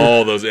see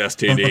all those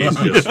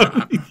STDs just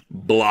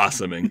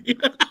blossoming. Yeah.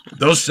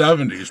 Those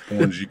 70s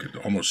porns you could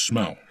almost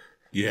smell.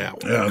 Yeah.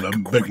 Yeah, the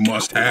big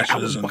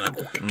mustaches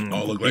and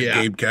all look like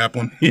Gabe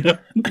Kaplan. Yeah.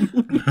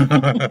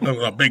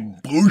 A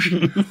big boosh.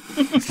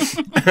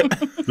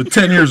 But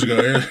 10 years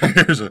ago,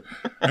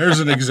 here's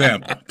an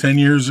example. 10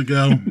 years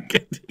ago.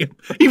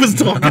 He was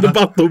talking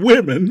about the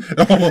women.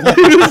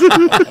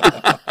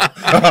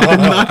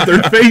 And not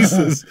their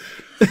faces.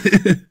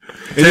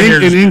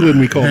 In England,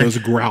 we call those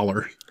a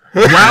growler.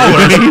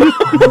 Growler?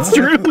 It's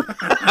true.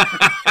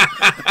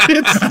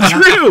 It's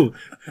true.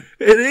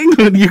 In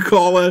England, you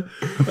call a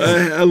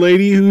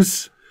lady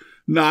who's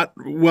not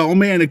well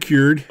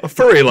manicured a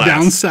furry lass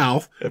down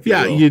south.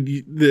 Yeah,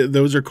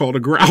 those are called a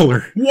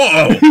growler.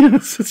 Whoa,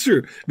 yes, that's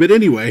true. But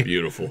anyway,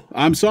 beautiful.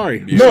 I'm sorry.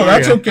 No,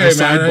 that's okay, man.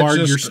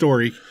 Sidebarred your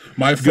story.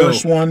 My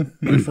first one.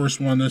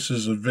 This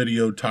is a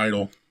video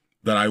title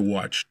that I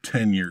watched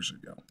 10 years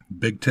ago.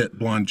 Big Tit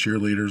Blonde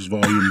Cheerleaders,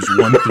 volumes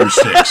 1 through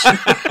 6.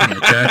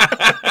 Okay.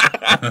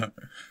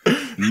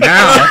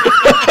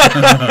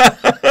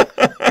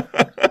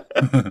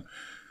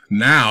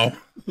 Now,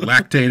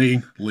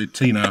 lactating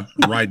Latina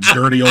rides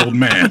dirty old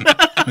man.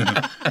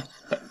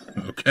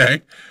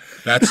 Okay,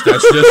 that's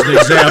just an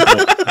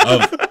example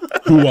of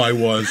who I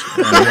was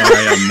and what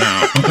I am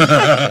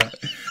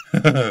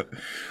now.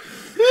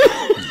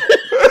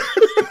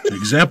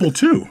 Example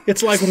 2.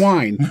 It's like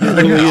wine.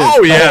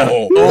 Oh yeah,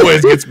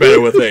 always gets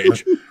better with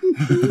age.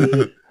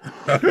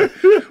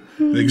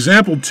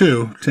 Example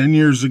 2, 10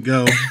 years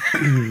ago,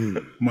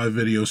 my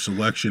video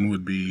selection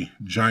would be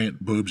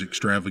Giant Boobs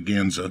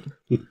Extravaganza.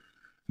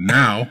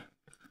 Now,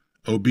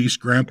 Obese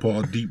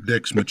Grandpa Deep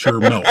Dicks Mature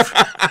MILF.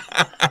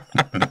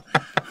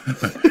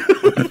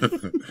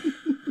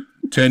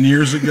 10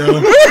 years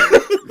ago,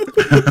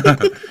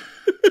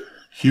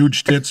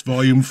 Huge Tits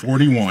Volume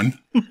 41.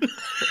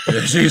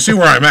 You see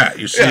where I'm at.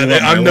 You see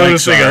what I'm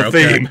noticing a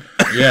theme.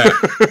 Yeah.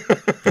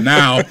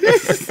 Now,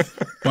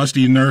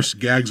 Busty Nurse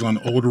gags on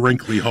old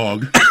wrinkly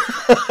hog.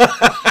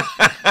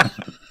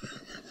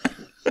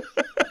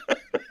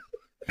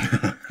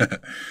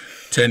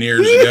 10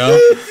 years ago,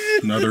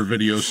 another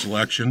video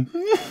selection.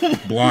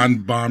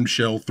 Blonde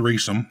bombshell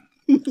threesome.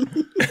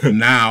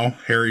 Now,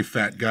 hairy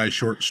fat guy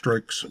short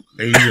strokes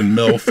Asian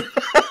MILF.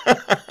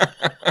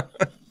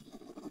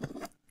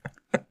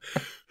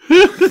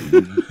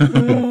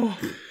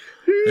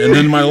 And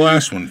then my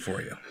last one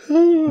for you.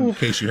 In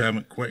case you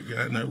haven't quite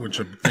gotten it, which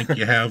I think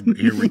you have, but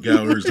here we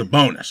go. Here's the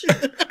bonus.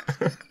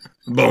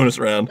 Bonus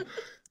round.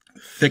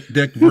 Thick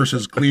Dick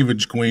versus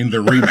Cleavage Queen, the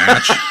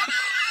rematch.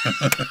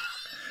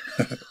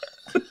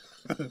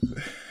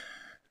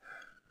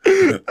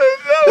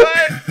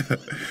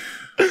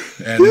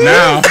 And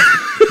now...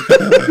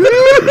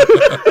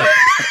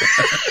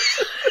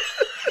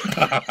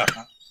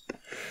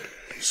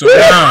 So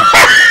now...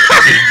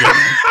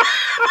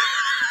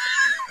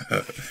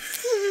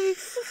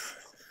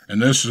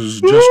 And this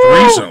is just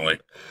recently.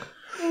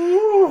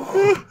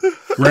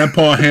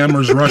 Grandpa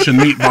Hammer's Russian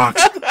meat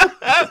box.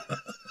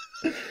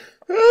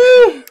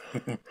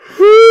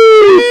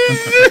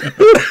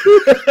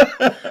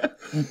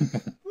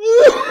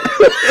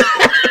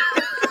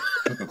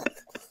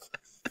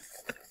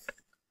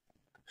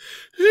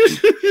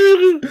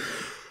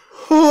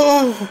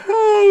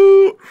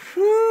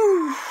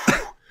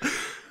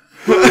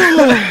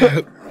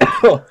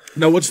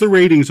 Now, what's the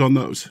ratings on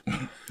those?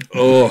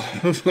 Oh,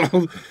 is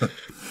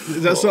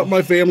that something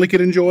my family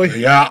could enjoy?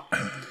 Yeah.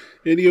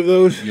 Any of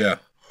those? Yeah.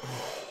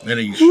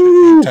 Any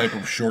type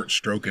of short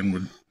stroking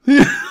would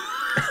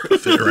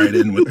fit right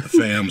in with the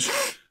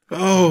fams.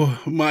 Oh,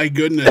 my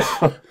goodness.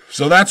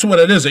 So that's what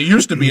it is. It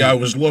used to be I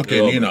was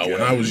looking, when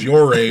I was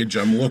your age,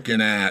 I'm looking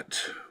at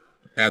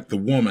the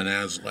woman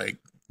as like,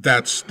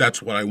 that's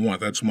what I want.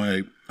 That's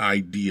my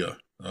idea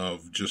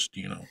of just,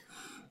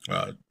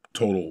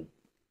 total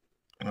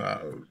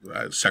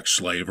sex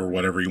slave or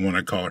whatever you want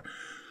to call her.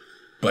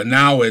 But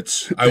now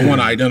I want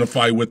to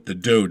identify with the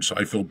dude, so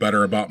I feel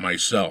better about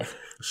myself.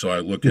 So I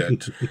look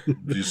at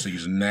just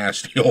these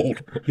nasty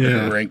old,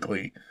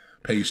 wrinkly,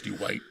 pasty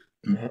white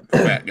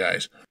fat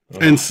guys.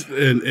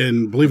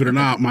 And believe it or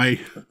not, my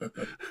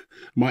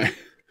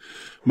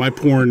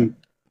porn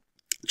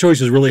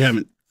choices really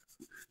haven't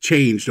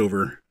changed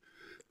over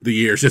the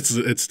years.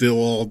 It's still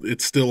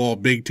all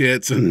big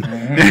tits and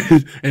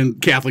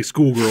Catholic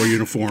schoolgirl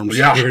uniforms.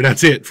 Yeah,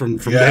 that's it from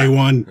day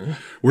one.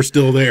 We're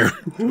still there.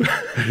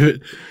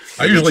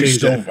 I usually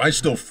still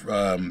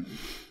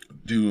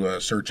do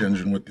a search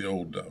engine with the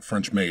old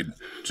French maid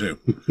too.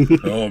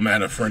 Oh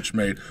man, a French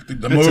maid.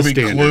 The movie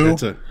Clue.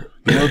 The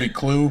movie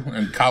Clue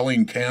and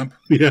Colleen Camp.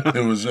 Yeah,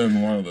 it was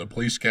in one of the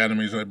police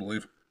academies, I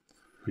believe.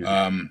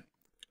 Yeah.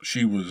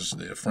 She was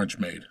the French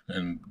maid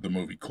in the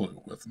movie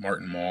Clue with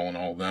Martin Mull and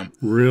all of them.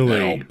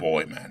 Really? And, oh,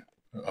 boy, man.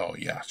 Oh,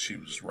 yeah. She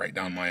was right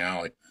down my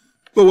alley.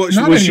 But what,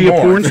 was she a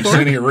porn star?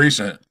 Any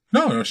recent?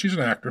 No, she's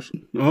an actress.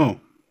 Oh.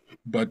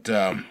 But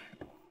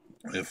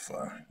if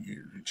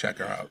you check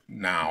her out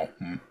now,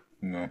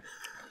 no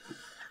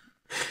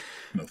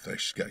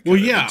thanks. She's got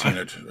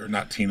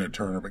not Tina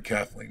Turner, but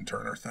Kathleen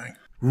Turner thing.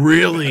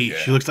 Really? Yeah.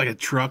 She looks like a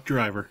truck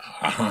driver.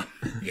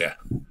 Yeah.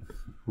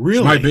 Really?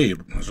 She might be,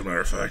 as a matter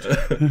of fact.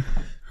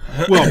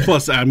 Well,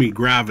 plus, I mean,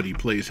 gravity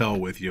plays hell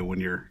with you when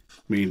you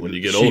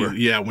get older.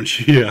 Yeah,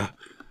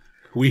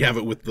 we have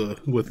it with the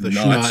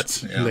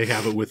schnuts. Yeah. They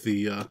have it with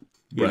the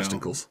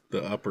breasticles,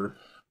 the upper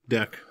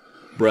deck.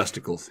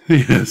 Breasticles.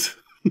 Yes.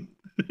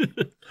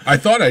 I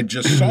thought I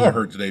just saw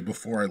her today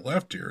before I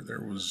left here.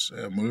 There was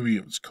a movie.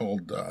 It was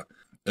called.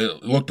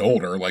 It looked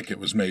older, like it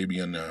was maybe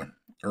in the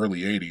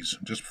early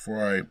 '80s, just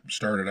before I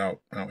started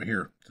out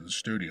here to the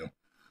studio.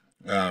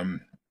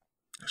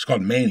 It's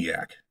called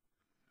Maniac.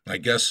 I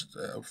guess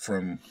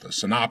from the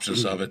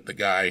synopsis of it, the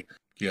guy,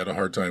 he had a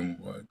hard time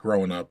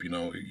growing up. He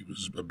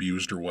was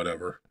abused or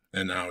whatever,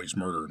 and now he's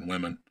murdering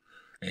women.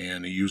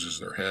 And he uses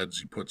their heads.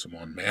 He puts them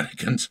on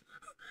mannequins.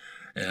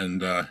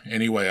 And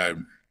anyway,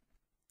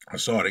 I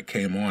saw it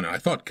came on, and I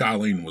thought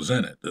Colleen was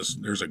in it.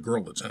 There's a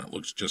girl that's in it,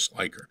 looks just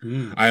like her.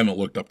 I haven't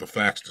looked up the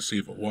facts to see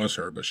if it was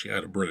her, but she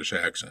had a British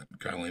accent.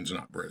 Colleen's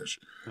not British,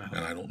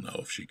 and I don't know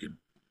if she could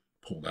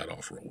pull that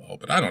off real well.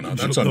 But I don't know.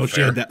 That's unfair.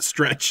 She had that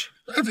stretch.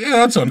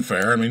 That's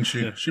unfair. I mean,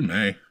 she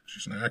may.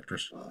 She's an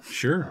actress.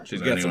 Sure.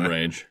 She's got some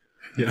range.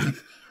 Yeah.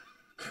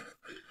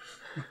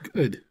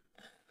 Good.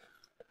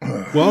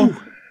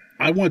 Well,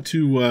 I want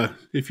to,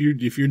 if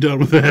you're done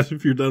with that,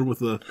 if you're done with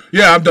the...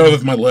 Yeah, I'm done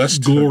with my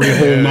list. Glory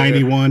hole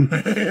 91.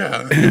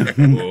 Yeah.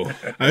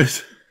 I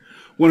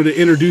wanted to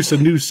introduce a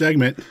new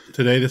segment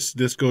today.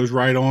 This goes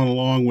right on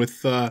along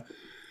with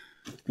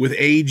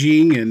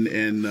aging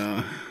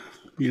and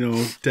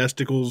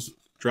testicles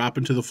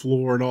dropping to the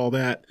floor and all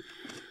that.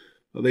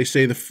 Well, they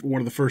say one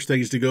of the first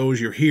things to go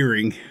is your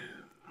hearing,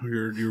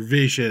 your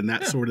vision,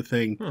 that sort of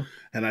thing. Huh.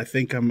 And I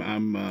think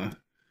I'm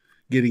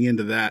getting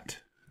into that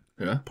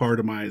part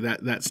of my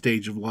that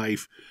stage of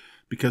life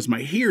because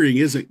my hearing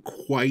isn't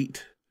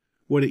quite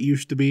what it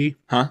used to be.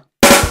 Huh?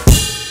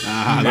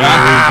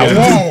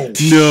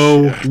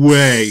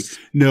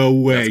 No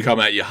way. That's come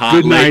at you hot.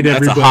 Good night,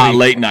 everybody. That's a hot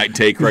late night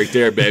take right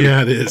there, baby.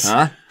 Yeah, it is.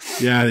 Huh?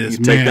 Yeah, it is.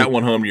 You take that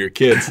one home to your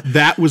kids.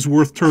 That was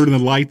worth turning the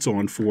lights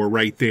on for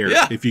right there.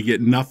 Yeah. If you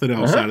get nothing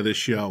else out of this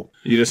show.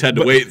 You just had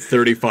to wait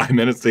 35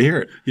 minutes to hear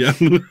it. Yeah.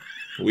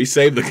 We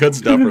saved the good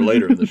stuff for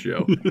later in the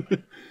show.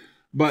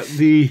 But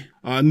the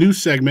new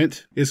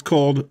segment is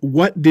called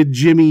What Did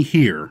Jimmy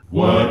Hear?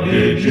 What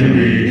did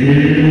Jimmy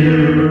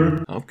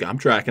hear? Okay, I'm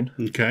tracking.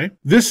 Okay.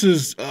 This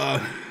is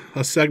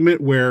a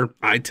segment where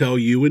I tell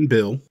you and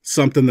Bill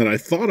something that I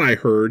thought I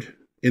heard,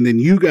 and then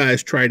you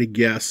guys try to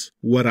guess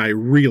what I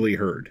really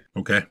heard.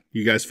 Okay.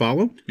 You guys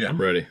follow? Yeah.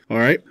 I'm ready. All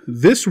right.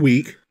 This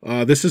week,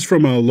 this is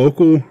from a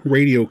local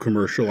radio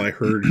commercial I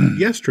heard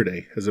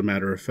yesterday, as a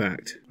matter of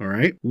fact. All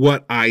right.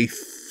 What I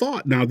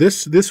thought, now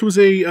this was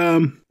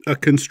a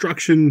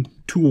construction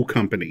tool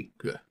company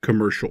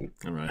commercial.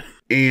 All right.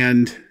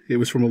 And it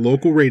was from a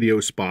local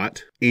radio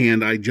spot,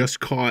 and I just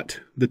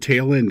caught the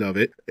tail end of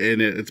it,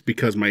 and it's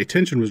because my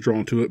attention was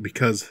drawn to it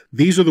because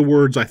these are the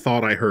words I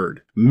thought I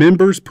heard.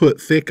 Members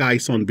put thick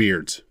ice on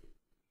beards.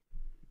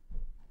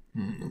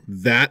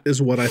 That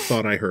is what I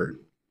thought I heard.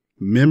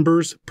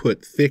 Members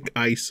put thick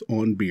ice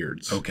on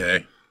beards.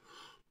 Okay.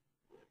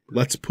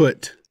 Let's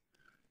put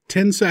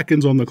 10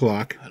 seconds on the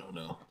clock. I don't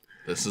know.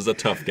 This is a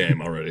tough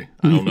game already.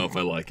 I don't know if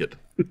I like it.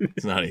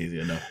 It's not easy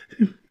enough.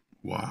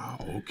 Wow,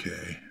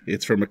 okay.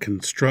 It's from a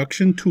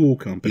construction tool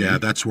company. Yeah,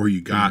 that's where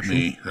you got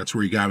me. That's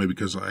where you got me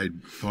because I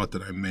thought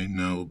that I may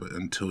know, but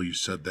until you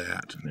said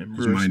that.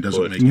 Because mine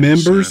doesn't make any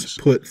sense. Members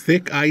put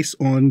thick ice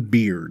on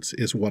beards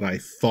is what I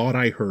thought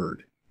I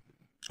heard.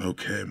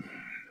 Okay.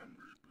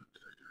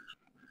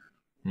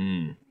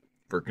 And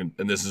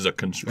this is a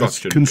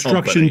construction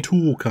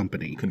tool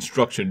company.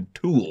 Construction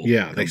tool.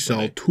 Yeah, company. They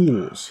sell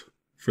tools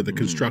for the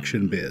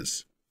construction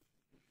biz.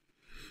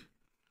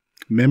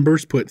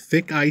 Members put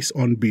thick ice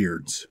on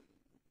beards.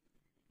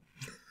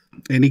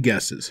 Any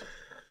guesses?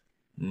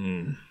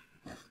 I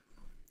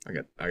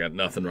got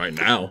nothing right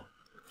now.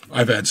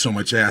 I've had so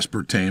much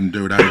aspartame,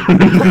 dude. I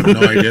have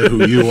no idea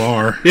who you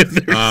are.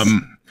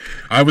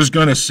 I was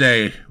gonna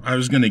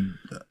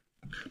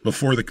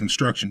before the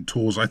construction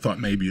tools, I thought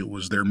maybe it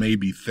was there may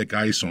be thick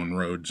ice on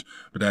roads,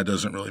 but that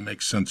doesn't really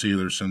make sense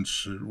either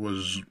since it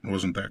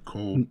wasn't that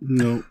cold.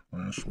 No.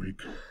 Last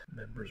week.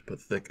 Members put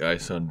thick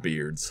ice on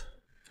beards.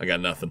 I got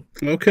nothing.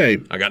 Okay.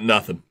 I got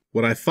nothing.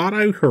 What I thought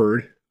I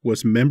heard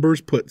was members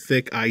put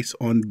thick ice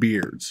on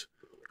beards.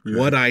 Okay.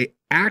 What I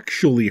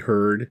actually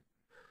heard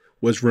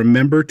was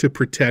remember to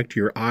protect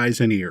your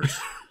eyes and ears.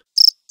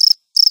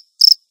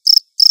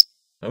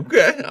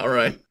 Okay. All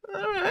right.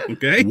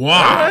 Okay.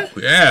 Wow. Right.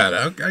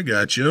 Yeah, I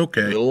got you.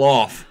 Okay. A little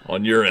off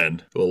on your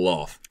end. A little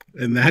off.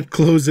 And that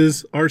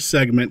closes our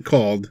segment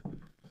called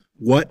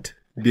What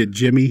did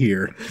Jimmy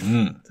hear?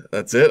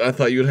 That's it? I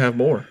thought you would have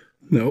more.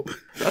 Nope.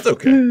 That's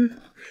okay.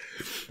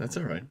 That's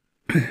all right.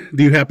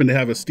 Do you happen to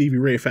have a Stevie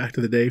Ray fact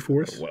of the day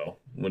for us? Well,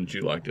 wouldn't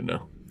you like to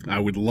know? I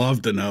would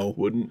love to know.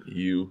 Wouldn't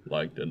you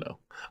like to know?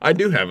 I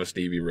do have a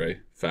Stevie Ray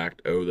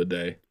fact of the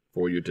day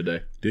for you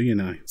today. Do you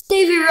now?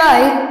 Stevie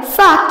Ray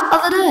fact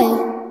of the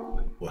day.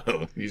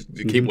 Well,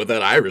 you keep with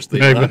that Irish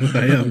thing, I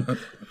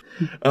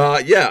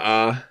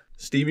am.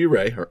 Stevie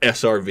Ray, or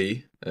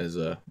SRV, as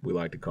we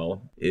like to call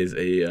him, is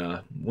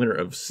a winner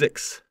of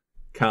 6,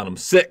 count them,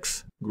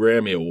 6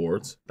 Grammy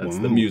Awards. That's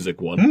the music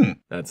one.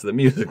 That's the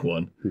music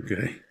one.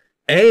 Okay.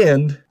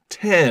 And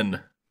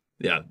 10,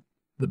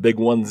 the big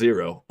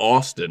 10,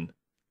 Austin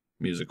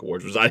Music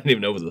Awards, which I didn't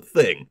even know was a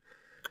thing.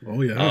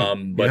 Oh, yeah.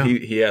 But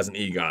he has an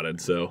EGOTed,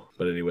 so,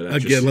 but anyway.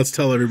 That's let's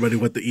tell everybody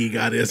what the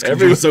EGOT is,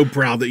 because you're so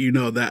proud that you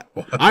know that.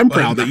 I'm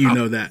proud that you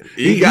know that.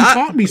 He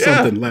taught me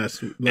something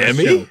last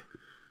Emmy, show.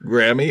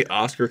 Grammy,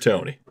 Oscar,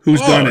 Tony.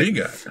 Who's done it?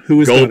 EGOT. Who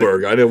is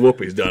Goldberg. I know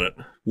Whoopi's done it.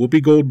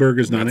 Whoopi Goldberg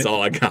has done That's it.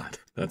 all I got.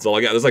 That's all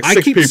I got. There's like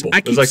 6 people.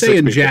 I keep like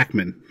saying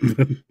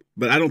Jackman,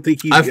 but I don't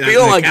think he's got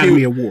an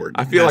Academy Award.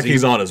 I feel like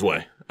he's on his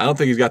way. I don't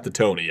think he's got the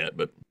Tony yet,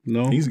 but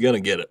no, he's going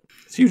to get it.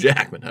 It's Hugh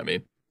Jackman, I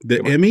mean.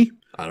 The Emmy?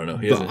 I don't know.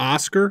 The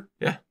Oscar?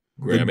 Yeah.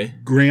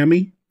 Grammy.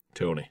 Grammy?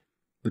 Tony.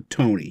 The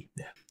Tony.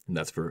 Yeah. And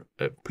that's for,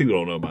 people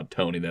don't know about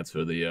Tony. That's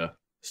for the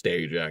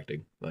stage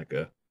acting, like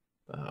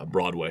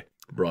Broadway.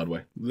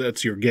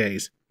 That's your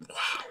gaze.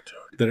 Wow,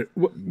 dude.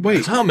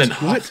 Wait.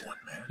 What?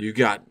 You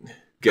got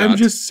I'm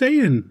just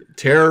saying.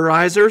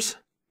 Terrorizers.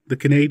 The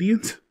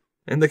Canadians?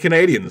 And the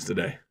Canadians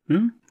today.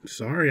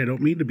 Sorry, I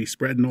don't mean to be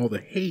spreading all the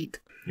hate.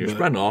 You're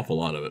spreading an awful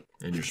lot of it,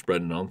 and you're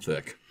spreading on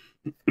thick.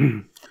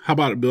 How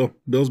about it, Bill?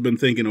 Bill's been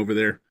thinking over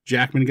there.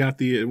 Jackman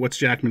got what's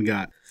Jackman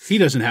got? He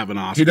doesn't have an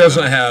Oscar. He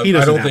doesn't have.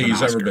 I don't think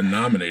he's ever been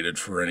nominated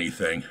for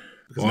anything.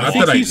 Well, I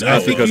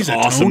think because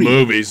awesome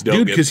movies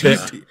don't get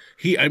picked.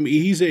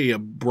 He's a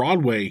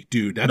Broadway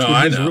dude. That's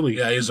what he's really.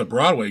 Yeah, he's a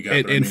Broadway guy.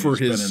 And for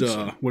his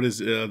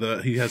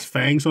he has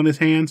fangs on his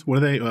hands. What are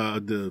they?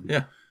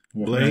 The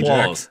blade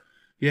claws.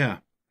 Yeah,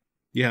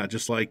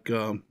 just like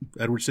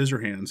Edward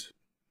Scissorhands.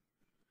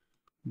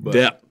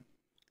 But,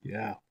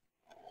 yeah.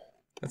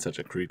 That's such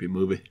a creepy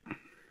movie,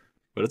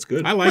 but it's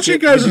good. I like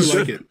it.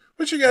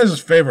 What's your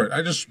guys' favorite?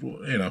 I just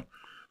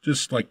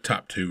just like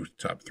top 2,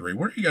 top 3.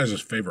 What are you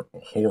guys' favorite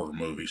horror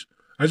movies?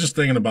 I was just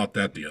thinking about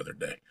that the other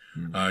day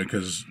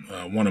because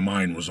one of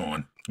mine was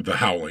on The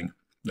Howling.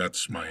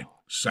 That's my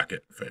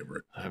second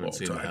favorite. I haven't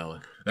seen The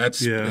Howling.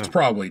 It's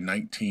probably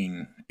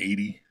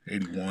 1980,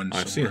 81.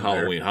 I've seen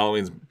Halloween. There.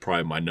 Halloween's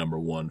probably my number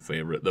 1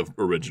 favorite. The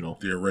original.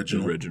 The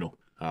original.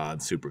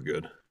 It's super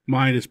good.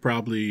 Mine is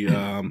probably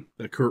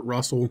Kurt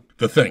Russell.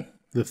 The Thing.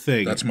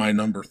 That's my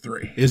number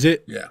 3. Is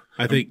it? Yeah.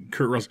 I think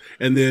Kurt Russell.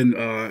 And then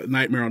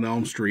Nightmare on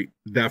Elm Street,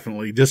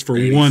 definitely. Just for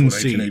one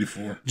scene.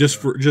 1984.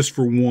 Just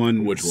for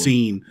one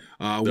scene.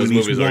 Those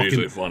movies are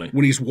usually funny.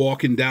 When he's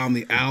walking down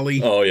the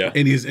alley. Oh, yeah.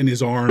 And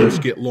his arms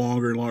get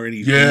longer and longer. And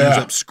he ends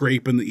up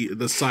scraping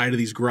the side of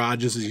these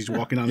garages as he's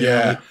walking down the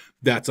alley.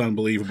 That's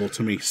unbelievable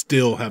to me.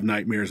 Still have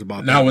nightmares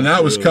about that. Now, when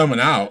that was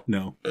coming out,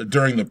 no,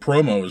 during the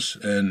promos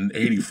in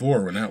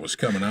 '84, when that was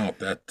coming out,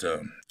 that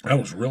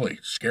was really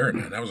scary,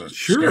 man. That was a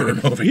scary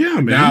movie.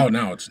 Yeah, man.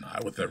 Now it's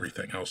not with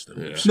everything else that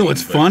we've seen. No,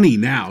 it's funny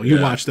now. You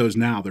watch those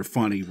now; they're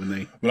funny when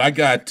they. But I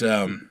got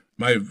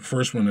my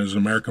first one is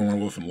American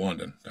Werewolf in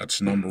London.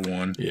 That's number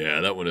 1. Yeah,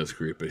 that one is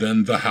creepy.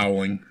 Then The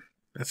Howling.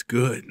 That's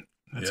good.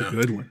 That's a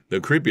good one. The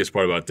creepiest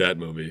part about that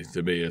movie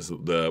to me is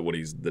when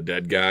he's the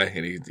dead guy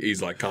and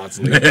he's like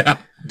constantly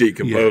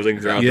decomposing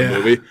throughout the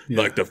movie.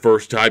 Like the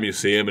first time you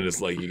see him and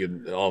it's like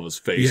all of his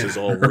face is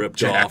all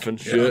ripped off and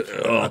shit.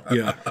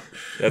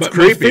 That's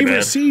creepy, my favorite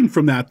man. scene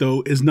from that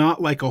though is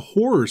not like a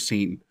horror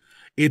scene.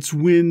 It's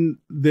when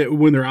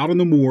they're out on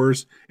the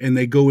moors and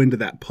they go into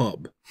that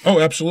pub.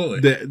 Oh, absolutely.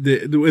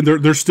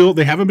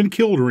 They haven't been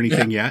killed or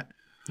anything yet.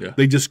 Yeah.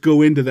 They just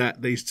go into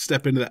that. They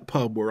step into that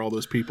pub where all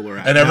those people are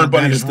at, and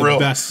everybody's the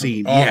best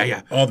scene. All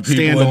the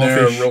people in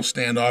there are real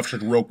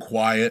standoffish, real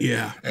quiet.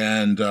 Yeah,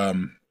 and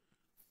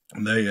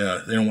they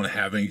don't want to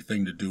have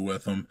anything to do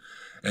with them.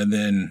 And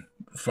then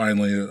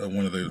finally,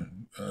 one of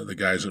the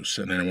guys that was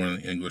sitting there, one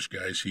of the English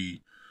guys,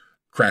 he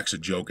cracks a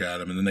joke at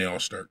him, and then they all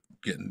start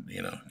getting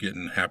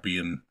happy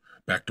and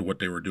back to what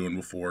they were doing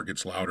before. It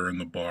gets louder in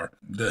the bar.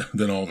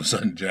 Then all of a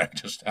sudden, Jack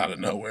just out of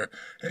nowhere,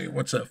 hey,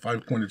 what's that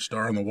 5-pointed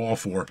star on the wall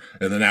for?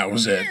 And then that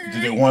was it.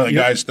 One of the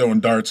guys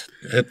throwing darts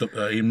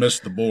he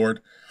missed the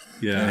board.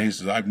 Yeah, and he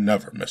says, I've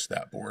never missed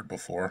that board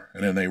before.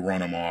 And then they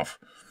run him off.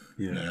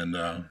 Yeah,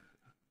 and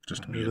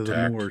just to be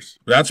attacked.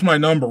 That's my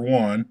number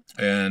 1,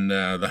 and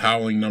The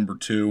Howling number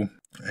 2,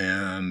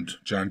 and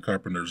John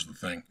Carpenter's The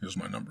Thing is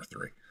my number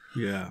 3.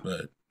 Yeah,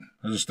 but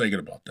I was just thinking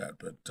about that,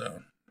 but.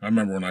 I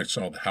remember when I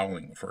saw The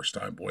Howling the first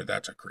time, boy,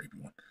 that's a creepy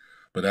one.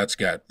 But that's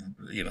got,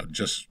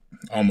 just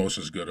almost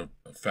as good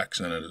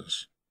effects in it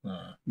as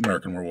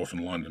American Werewolf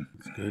in London.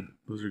 That's good.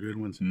 Those are good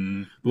ones.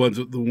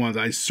 The ones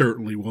I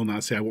certainly will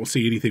not say. I won't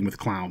see anything with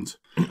clowns.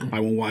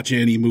 I won't watch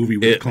any movie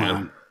with a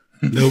clown.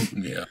 Nope.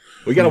 Yeah.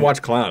 We got to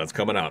watch Clown. It's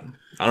coming out.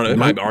 I don't know. It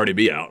might already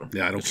be out.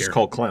 Yeah, I don't it's care. It's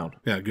called Clown.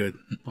 Yeah, good.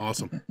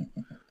 Awesome.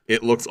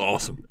 It looks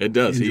awesome. It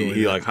does.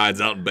 He like hides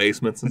out in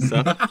basements and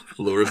stuff,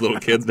 lures little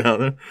kids down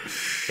there,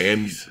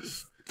 and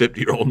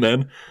 50-year-old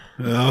men.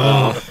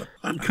 Oh,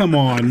 come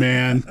on,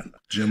 man.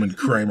 Jim and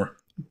Kramer.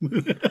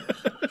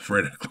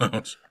 Afraid of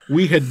clowns.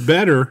 We had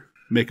better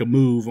make a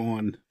move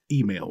on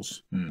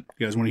emails. You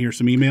guys want to hear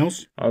some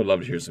emails? I would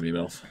love to hear some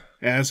emails.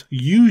 As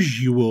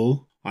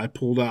usual, I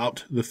pulled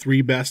out the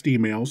 3 best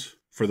emails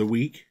for the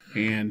week,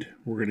 and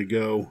we're going to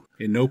go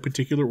in no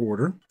particular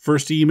order.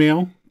 First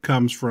email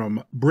comes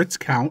from Brits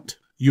Count.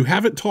 You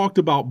haven't talked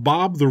about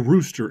Bob the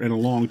Rooster in a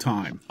long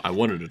time. I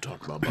wanted to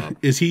talk about Bob.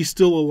 Is he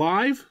still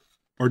alive,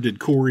 or did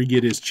Cory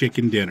get his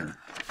chicken dinner?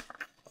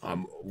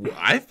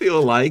 I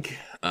feel like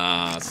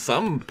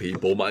some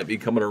people might be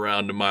coming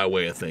around to my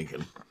way of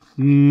thinking.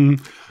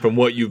 From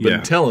what you've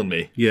been telling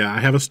me. Yeah, I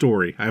have a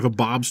story. I have a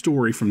Bob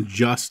story from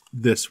just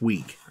this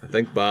week. I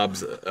think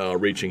Bob's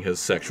reaching his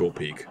sexual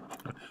peak.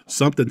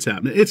 Something's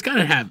happening. It's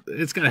gotta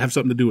have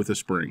something to do with the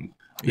spring.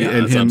 Yeah,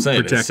 and that's him what I'm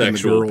saying. protecting His the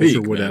sexual girls peak,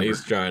 or whatever. man.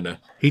 He's trying to.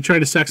 He tried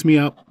to sex me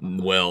up.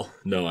 Well,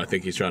 no, I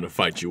think he's trying to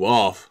fight you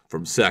off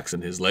from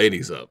sexing his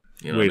ladies up.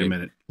 You know Wait what I mean? a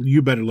minute.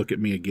 You better look at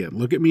me again.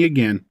 Look at me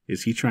again.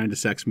 Is he trying to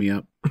sex me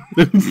up?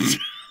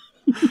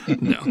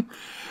 No.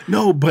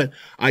 No, but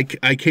I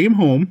came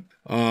home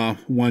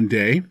one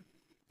day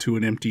to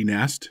an empty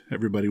nest.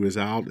 Everybody was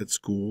out at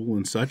school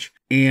and such.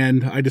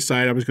 And I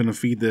decided I was going to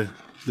feed the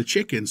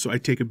chickens. So I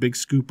take a big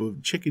scoop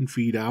of chicken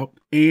feed out.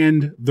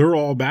 And they're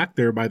all back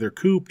there by their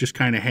coop just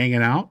kind of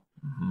hanging out.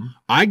 Mm-hmm.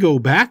 I go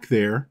back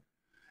there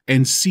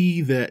and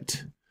see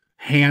that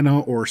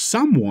Hannah or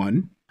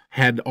someone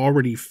had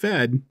already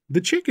fed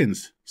the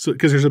chickens. So,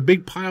 because there's a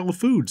big pile of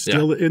food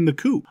still in the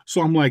coop.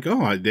 So I'm like,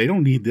 oh, they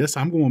don't need this.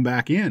 I'm going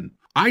back in.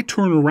 I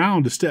turn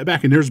around to step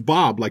back, and there's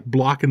Bob, like,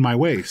 blocking my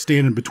way,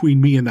 standing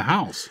between me and the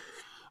house.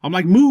 I'm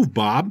like, move,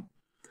 Bob.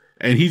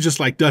 And he just,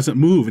 like, doesn't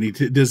move. And he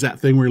does that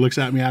thing where he looks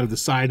at me out of the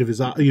side of his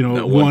eye,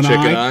 one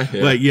eye.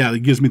 Yeah. Like, he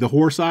gives me the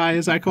horse eye,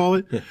 as I call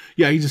it.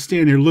 Yeah, he's just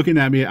standing there looking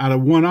at me out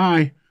of one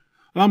eye.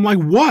 And I'm like,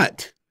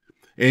 what?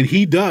 And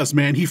he does,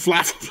 man. He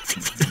flaps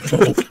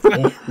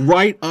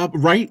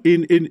right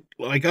in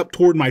like up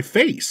toward my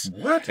face.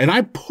 What? And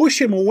I push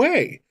him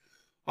away.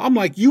 I'm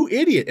like, you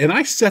idiot. And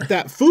I set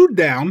that food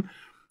down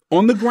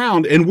on the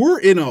ground, and we're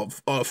in a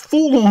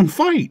full-on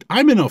fight.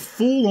 I'm in a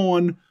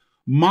full-on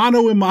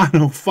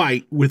mano-a-mano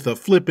fight with a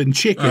flipping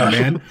chicken,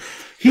 man.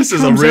 This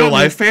is a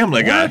real-life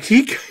Family Guy.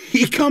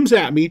 He comes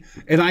at me,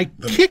 and I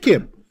kick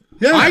him.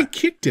 Yeah. I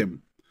kicked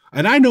him.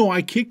 And I know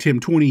I kicked him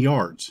 20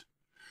 yards.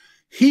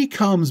 He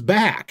comes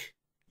back.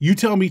 You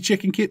tell me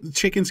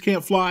chickens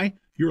can't fly?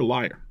 You're a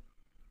liar.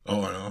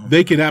 Oh, I know.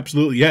 They can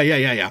absolutely.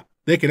 Yeah.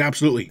 They can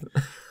absolutely.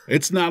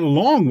 It's not a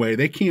long way.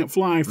 They can't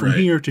fly from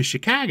here to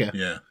Chicago.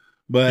 Yeah.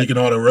 But he can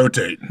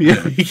auto-rotate.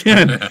 Yeah, he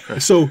can.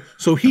 So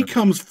he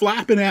comes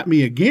flapping at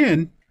me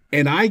again,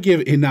 and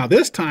and now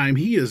this time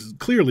he is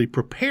clearly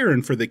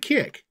preparing for the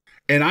kick.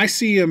 And I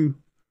see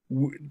him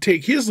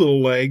take his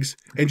little legs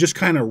and just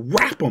kind of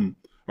wrap them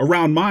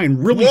around mine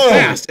really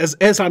fast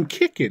as I'm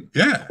kicking.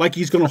 Yeah. Like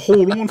he's going to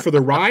hold on for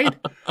the ride.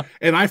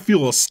 And I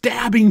feel a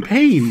stabbing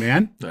pain,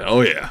 man.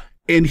 Oh, yeah.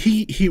 And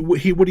he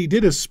what he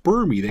did is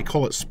spur me. They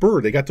call it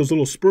spur. They got those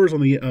little spurs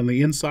on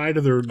the inside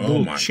of their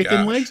little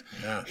chicken legs.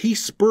 Yeah. He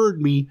spurred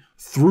me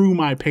through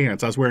my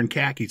pants. I was wearing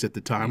khakis at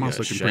the time. I was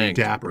looking pretty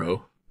dapper,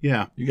 bro.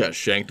 Yeah. You got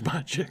shanked by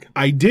a chicken.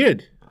 I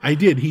did.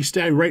 He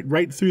stabbed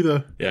right through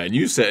the. Yeah, and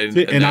you said.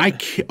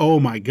 Oh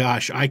my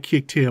gosh, I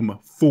kicked him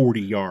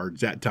 40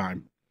 yards that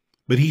time.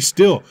 But he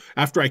still,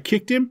 after I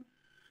kicked him,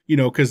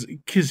 because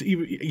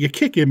you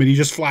kick him and he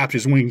just flaps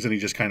his wings and he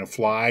just kind of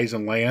flies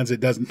and lands. It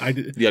doesn't.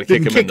 You got to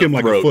kick him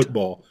like a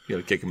football. You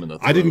got to kick him in the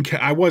throat.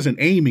 I wasn't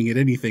aiming at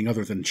anything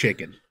other than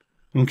chicken.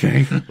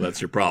 Okay,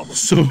 that's your problem.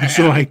 So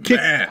I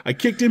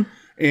kicked him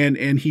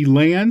and he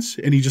lands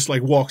and he just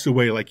like walks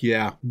away like,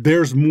 yeah,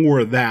 there's more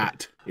of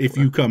that if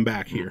you come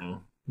back here. Mm-hmm.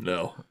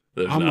 No.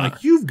 I'm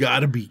like, you've got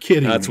to be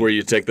kidding me. That's where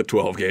you take the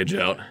 12 gauge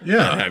out.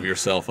 Yeah. And have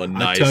yourself a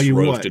nice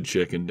roasted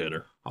chicken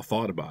dinner. I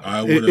thought about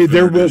it.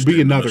 There won't be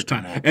another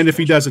time. And if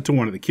he does it to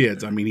one of the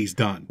kids, I mean, he's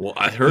done. Well,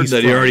 I heard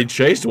that he already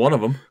chased one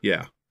of them.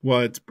 Yeah. Well,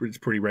 it's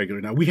pretty regular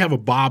now. We have a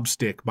bob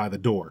stick by the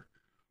door.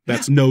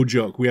 That's no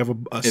joke. We have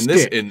a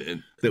stick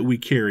that we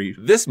carry.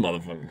 This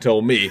motherfucker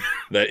told me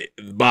that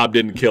Bob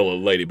didn't kill a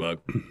ladybug.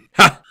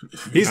 Ha!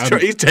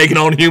 He's taking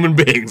on human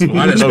beings.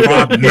 Why does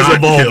Bob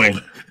not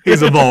killed?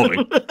 He's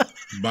evolving.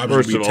 Bob's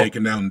going to be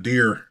taking down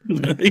deer.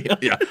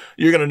 Yeah.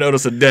 You're going to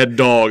notice a dead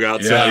dog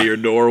outside of your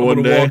door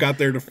one day. Walk out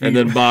there to feed and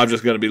then Bob's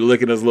just going to be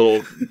licking his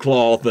little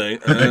claw thing.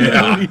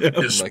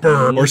 His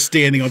spur. Or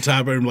standing on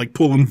top of him, like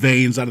pulling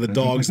veins out of the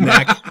dog's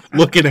neck,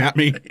 looking at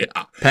me.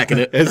 Yeah. Pecking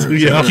it.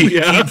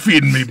 Keep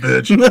feeding me,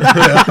 bitch.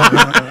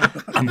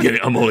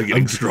 I'm only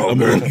getting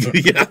stronger.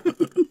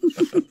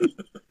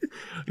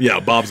 Yeah,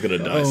 Bob's going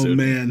to die soon. Oh,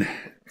 man.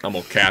 I'm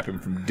going to cap him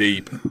from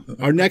deep.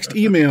 Our next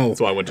email.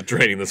 That's why I went to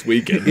training this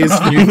weekend. You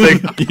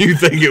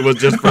think it was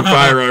just for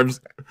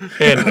firearms?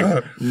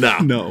 Handling.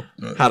 No.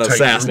 How to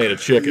assassinate a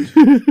chicken.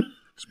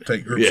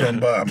 Take groups on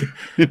Bob.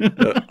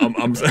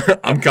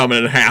 I'm coming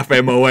in half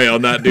MOA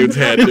on that dude's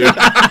head, dude.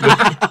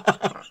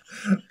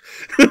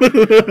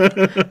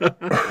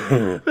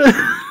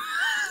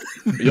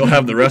 You'll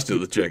have the rest of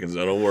the chickens,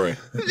 though. Don't worry.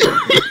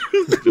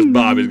 Just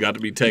Bobby's got to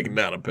be taken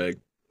down a peg.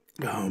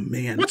 Oh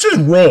man, what's his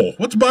role?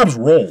 What's Bob's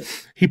role?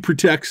 He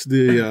protects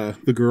the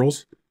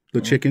girls, the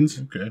chickens.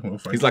 Okay, well,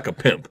 he's like a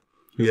pimp.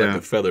 He's like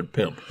a feathered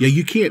pimp. Yeah,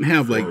 you can't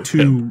have like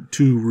two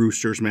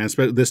roosters, man.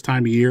 Especially this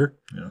time of year.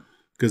 Yeah.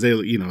 Because they,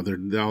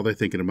 they're all they're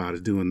thinking about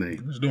is doing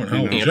He's doing a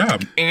hell of a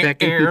job. As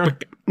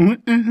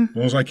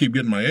long as I keep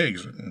getting my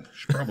eggs, I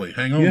should probably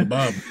hang on to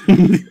Bob.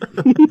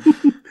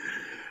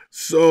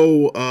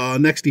 So,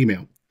 next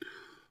email.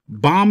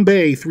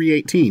 Bombay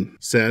 318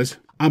 says,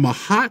 I'm a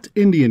hot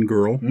Indian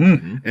girl,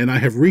 and I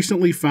have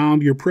recently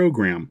found your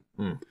program.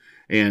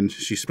 And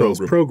she spells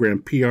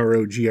program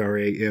Programme.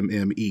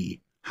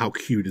 How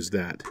cute is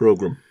that?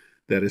 Program.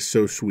 That is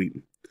so sweet.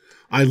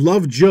 I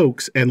love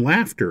jokes and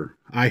laughter.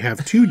 I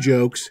have 2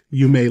 jokes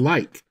you may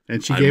like.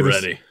 And she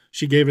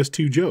gave us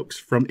 2 jokes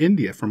from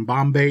India, from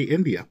Bombay,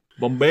 India.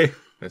 Bombay.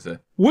 That's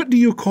it. What do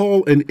you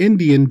call an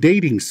Indian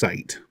dating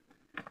site?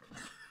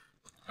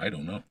 I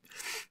don't know.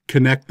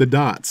 Connect the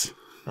dots.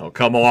 Oh,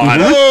 come on.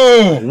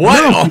 Oh,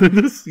 what?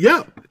 No,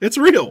 yeah, it's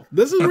real.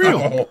 This is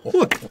real.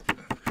 Look.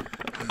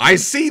 I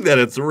see that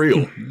it's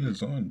real.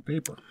 It's on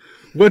paper.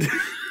 What?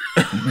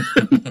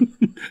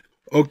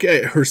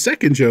 Okay, her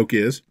second joke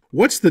is,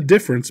 what's the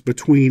difference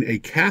between a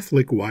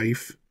Catholic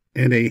wife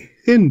and a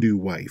Hindu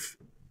wife?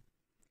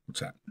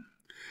 What's that?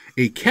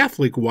 A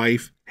Catholic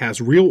wife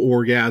has real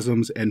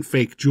orgasms and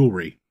fake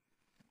jewelry.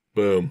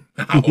 Boom.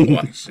 Oh,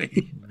 I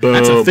see. Boom.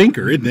 That's a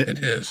thinker, isn't it?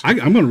 It is. I'm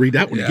going to read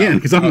that one again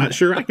because I'm not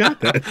sure I got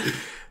that.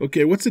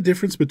 Okay, what's the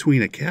difference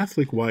between a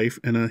Catholic wife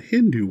and a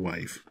Hindu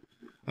wife?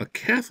 A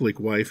Catholic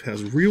wife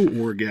has real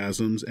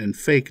orgasms and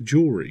fake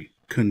jewelry.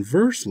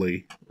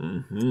 Conversely,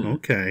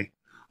 okay.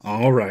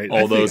 All right.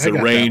 All those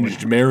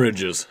arranged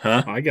marriages,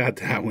 huh? I got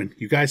that one.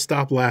 You guys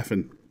stop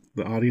laughing.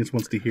 The audience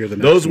wants to hear the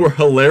next Those one. were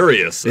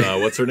hilarious.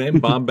 What's her name?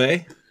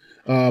 Bombay?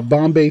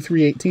 Bombay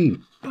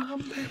 318.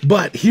 Bombay.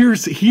 But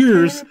here's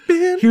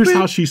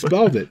how she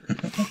spelled it.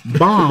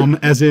 Bomb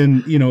as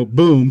in,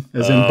 boom,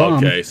 as in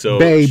bomb. Okay, so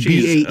Bay,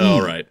 she's B-A-E.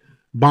 all right.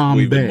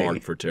 Bombay. We've been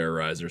marked for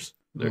terrorizers.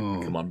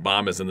 Come on,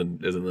 bomb isn't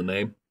the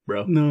name,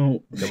 bro.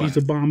 No, she's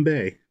a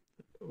Bombay.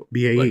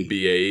 B-A-E. Like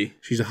B-A-E?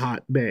 She's a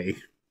hot bay.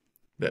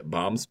 That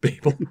bombs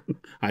people?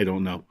 I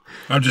don't know.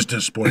 I'm just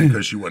disappointed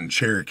because she wasn't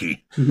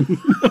Cherokee.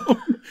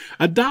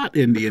 A dot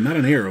Indian, not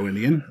an arrow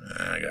Indian.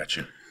 I got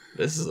you.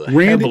 This is a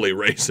heavily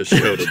racist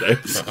show today.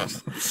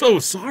 So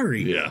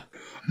sorry. Yeah.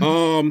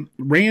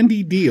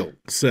 Randy Deal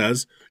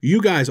says,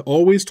 you guys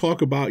always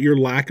talk about your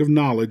lack of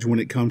knowledge when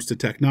it comes to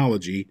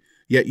technology,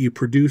 yet you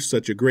produce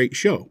such a great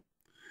show.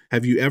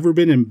 Have you ever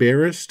been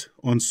embarrassed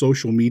on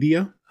social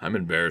media? I'm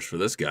embarrassed for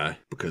this guy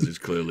because he's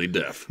clearly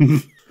deaf.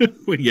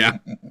 Well, yeah.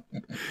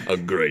 A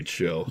great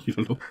show.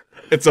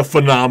 It's a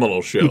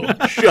phenomenal show.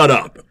 Shut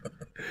up.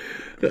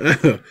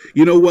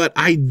 You know what?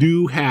 I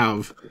do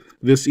have,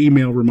 this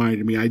email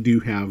reminded me, I do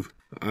have,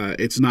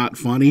 it's not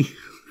funny.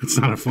 It's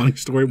not a funny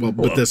story.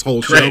 But this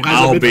whole show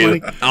hasn't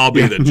been funny. I'll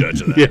be the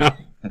judge of that. Yeah.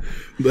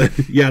 But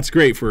yeah, it's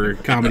great for a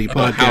comedy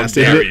podcast. How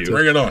dare you?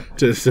 Bring it on.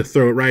 To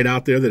throw it right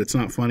out there that it's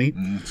not funny.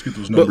 Let's get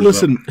those numbers But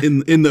listen, up.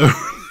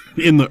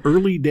 in the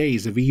early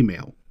days of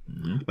email,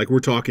 like we're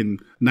talking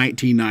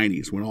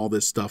 1990s when all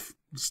this stuff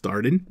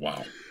started.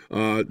 Wow.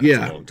 That's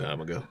a long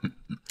time ago.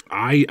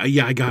 I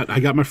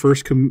got my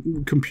first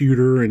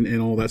computer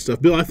and all that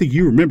stuff. Bill, I think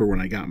you remember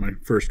when I got my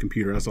first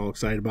computer. I was all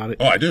excited about it.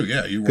 Oh, I do.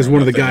 Yeah, because one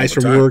of the guys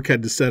from work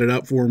had to set it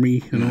up for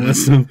me and all that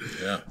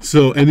stuff. Yeah.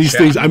 So and these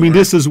things. I mean,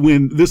 this is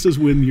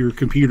when your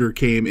computer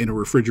came in a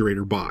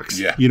refrigerator box.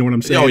 Yeah. You know what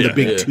I'm saying? Oh, yeah, the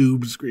big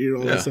tube screen and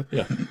all that stuff.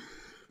 Yeah.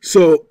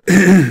 So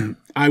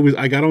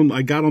I got on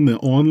the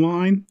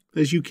online,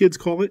 as you kids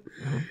call it,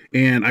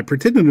 and I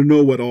pretended to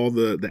know what all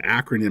the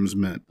acronyms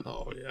meant.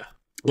 Oh yeah.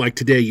 Like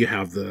today, you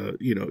have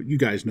you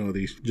guys know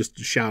these. Just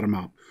shout them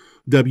out.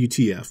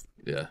 WTF.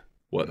 Yeah.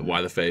 What?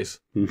 Why the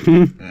face?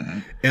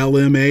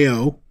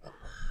 LMAO.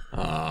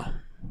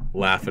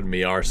 Laughing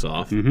me arse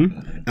off.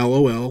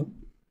 LOL.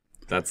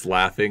 That's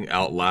laughing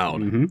out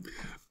loud.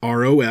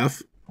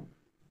 ROF.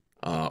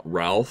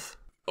 Ralph.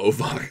 Oh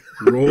fuck.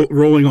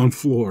 Rolling on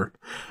floor.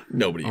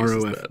 Nobody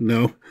uses ROF. that.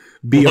 No.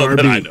 BRB. Well,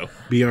 that I know.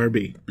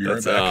 BRB.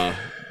 That's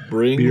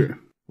bring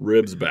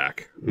ribs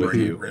back with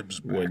you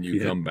when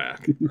you come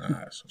back.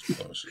 So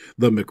close.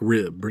 The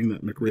McRib. Bring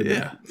that McRib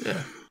back.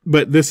 Yeah.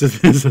 But this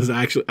is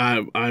actually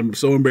I'm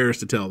so embarrassed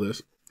to tell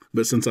this.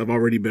 But since I've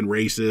already been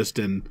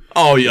racist and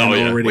well,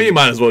 you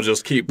might as well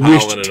just keep piling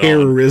wished it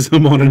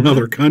terrorism on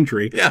another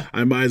country. Yeah,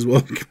 I might as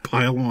well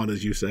pile on,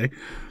 as you say.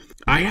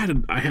 I had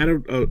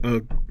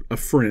a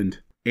friend,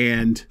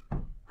 and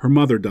her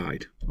mother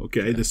died.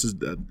 Okay, this is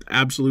the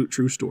absolute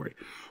true story.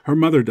 Her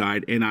mother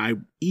died, and I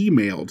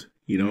emailed,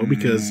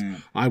 because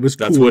I was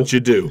That's cool. what you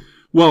do.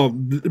 Well,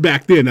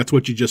 back then, that's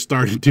what you just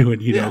started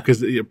doing, you know,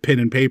 because pen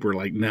and paper,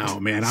 like, no,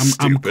 man,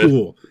 I'm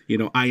cool. You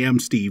know, I am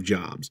Steve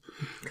Jobs.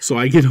 So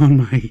I get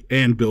on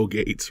and Bill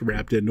Gates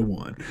wrapped into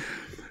one.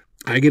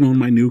 I get on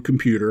my new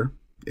computer,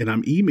 and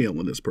I'm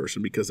emailing this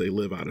person because they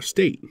live out of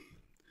state.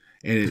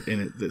 And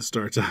it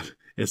starts out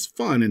as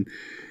fun.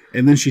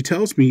 And then she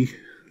tells me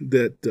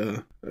that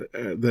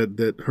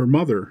that her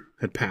mother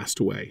had passed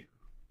away.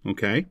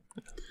 Okay?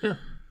 Yeah.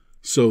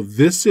 So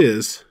this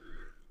is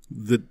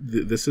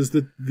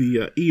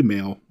the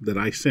email that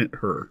I sent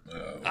her.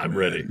 I'm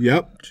ready.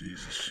 Yep.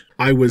 Jesus.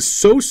 I was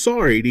so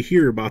sorry to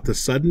hear about the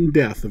sudden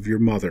death of your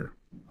mother.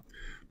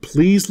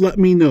 Please let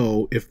me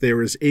know if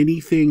there is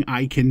anything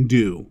I can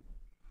do.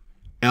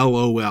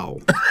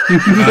 LOL. Oh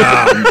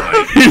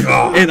my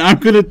God. And I'm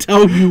going to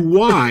tell you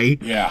why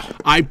Yeah.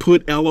 I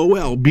put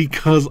LOL,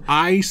 because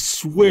I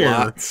swear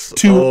Lots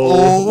to of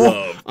all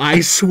love.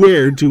 I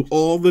swear to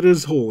all that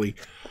is holy,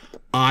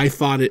 I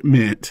thought it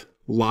meant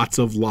lots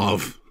of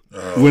love.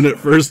 When it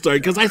first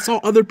started, because I saw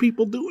other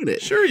people doing it.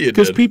 Sure you did.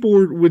 Because people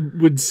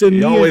would send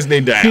me. You always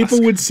need to ask.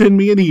 People would send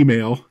me an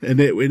email,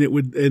 and it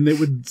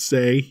would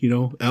say, you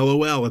know,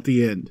 LOL at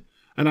the end.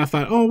 And I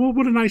thought, oh, well,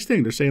 what a nice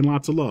thing. They're saying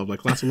lots of love,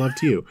 like lots of love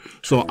to you.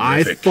 So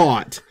I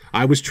thought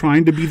I was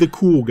trying to be the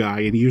cool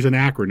guy and use an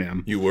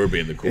acronym. You were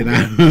being the cool And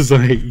guy. I was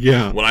like,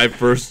 yeah. When I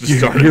first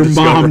started Your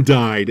mom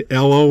died.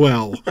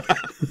 LOL.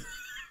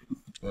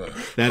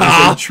 That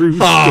is a true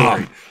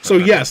story. So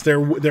yes,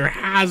 there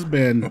has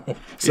been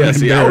some Yeah,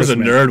 see, I was a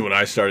embarrassment. nerd when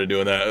I started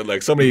doing that.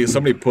 Like somebody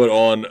put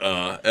on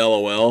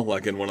LOL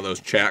like in one of those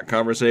chat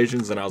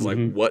conversations, and I was like,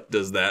 "What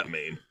does that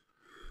mean?"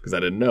 Because I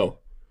didn't know.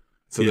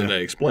 So then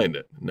they explained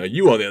it. Now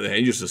you, on the other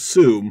hand, you just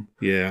assume.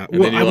 Yeah.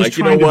 And then you're like,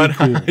 you know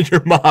what?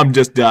 Your mom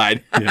just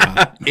died.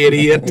 Yeah.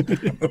 Idiot.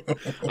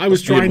 I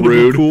was trying to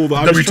rude. be cool.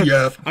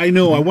 WTF. I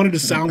know. I wanted to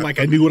sound like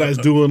I knew what I was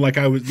doing. Like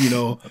I was, you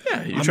know,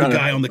 you're I'm trying the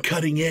to- guy on the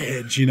cutting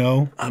edge. You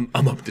know. I'm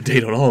up to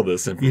date on all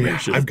this Yeah.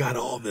 information. I've got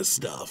all this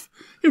stuff.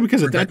 Yeah,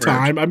 because at that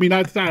time, I mean,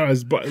 I thought I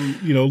was,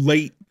 you know,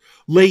 late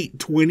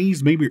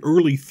 20s, maybe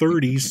early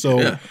 30s.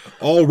 So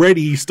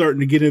already starting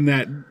to get in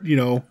that, you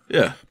know,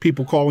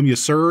 people calling you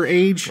sir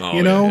age,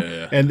 you know,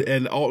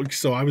 and all.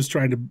 So I was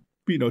trying to,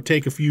 you know,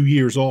 take a few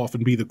years off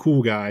and be the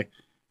cool guy.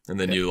 And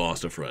then you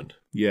lost a friend.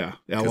 Yeah.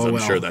 Because I'm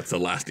sure that's the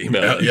last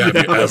email Yeah,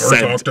 was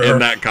sent in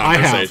that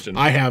conversation.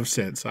 I have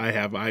since.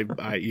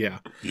 Yeah.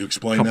 You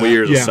explain Couple that?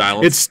 years of Yeah.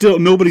 silence. It's still,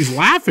 nobody's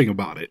laughing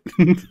about it.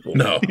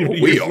 No.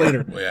 we Years are.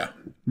 later. Well, yeah.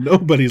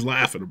 Nobody's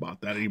laughing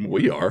about that anymore.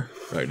 We are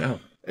right now.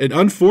 And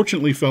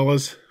unfortunately,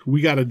 fellas,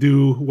 we got to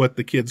do what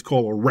the kids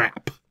call a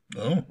wrap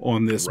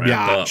on this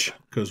biatch,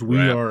 because we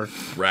are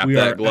wrap we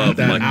that are glove at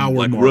that like hour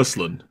mark.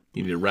 Ruslan.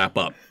 You need to wrap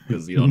up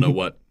because you don't know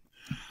what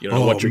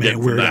what you're man, getting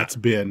where from that. that's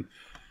been.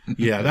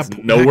 Yeah,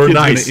 that nowhere kid's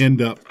nice. Gonna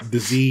end up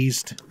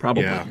diseased.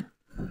 Probably. Yeah.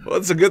 Well,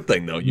 it's a good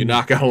thing though. You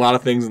knock out a lot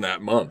of things in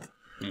that month.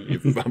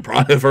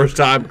 Probably the first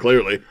time,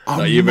 clearly,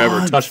 that you've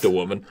ever touched a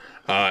woman,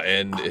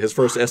 and his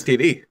first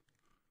STD.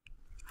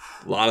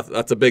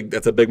 That's a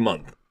big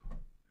month.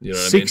 You know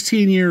what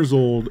 16 years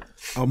old,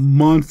 a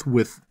month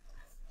with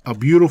a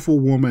beautiful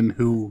woman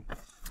who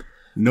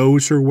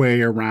knows her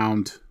way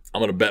around. I'm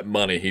going to bet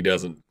money he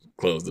doesn't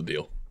close the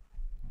deal.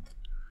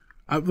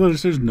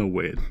 There's no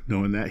way of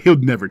knowing that. He'll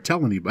never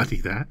tell anybody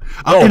that.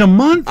 Oh, in a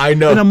month? I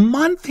know. In a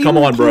month? He Come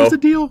will on, close bro. the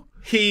deal?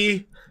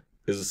 He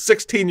is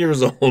 16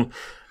 years old,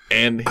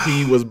 and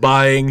he was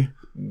buying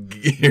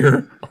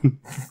gear,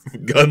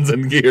 guns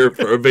and gear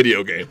for a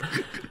video game.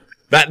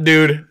 That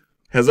dude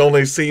has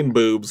only seen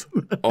boobs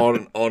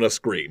on a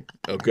screen,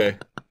 okay?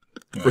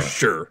 For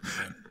sure.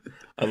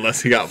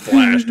 Unless he got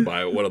flashed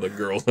by one of the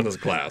girls in his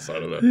class. I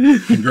don't know.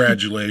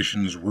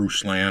 Congratulations,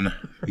 Ruslan.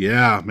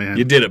 Yeah, man.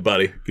 You did it,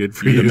 buddy. Good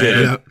for you. did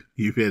it. Yep,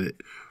 you hit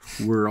it.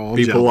 We're all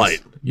Be jealous.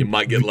 polite. You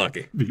might get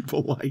lucky. Be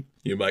polite.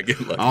 You might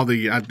get lucky.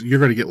 You're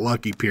going to get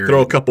lucky, period.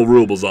 Throw a couple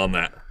rubles on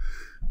that.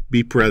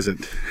 Be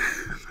present.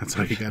 That's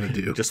all you got to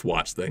do. Just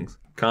watch things.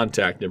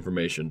 Contact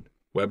information.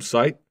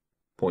 Website,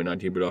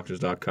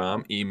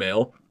 point19productions.com.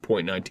 Email,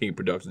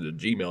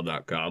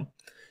 point19productions@gmail.com. You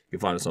can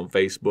find us on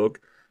Facebook,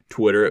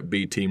 Twitter at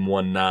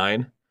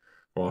bteam19.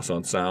 We're also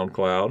on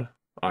SoundCloud,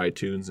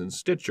 iTunes, and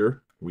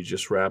Stitcher. We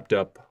just wrapped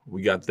up.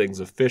 We got things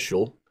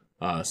official.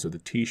 So the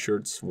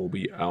T-shirts will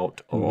be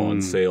out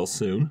on sale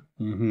soon.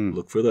 Mm-hmm.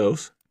 Look for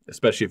those.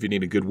 Especially if you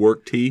need a good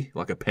work tee,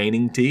 like a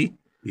painting tee.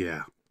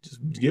 Yeah. Just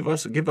give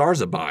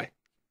ours a buy.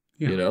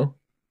 Yeah. You know?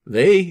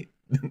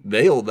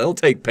 They'll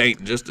take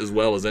paint just as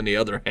well as any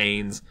other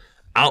Hanes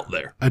out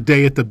there. A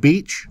day at the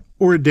beach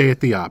or a day at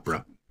the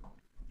opera.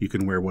 You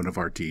can wear one of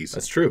our tees.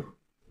 That's true.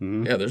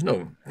 Mm-hmm. Yeah, there's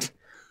no.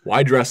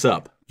 Why dress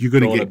up? You're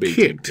going to get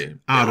kicked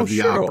out of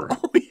the opera.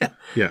 Oh, yeah.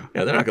 Yeah.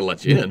 Yeah, they're not going to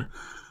let you in.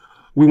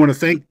 We want to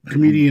thank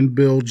comedian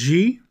Bill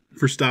G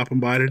for stopping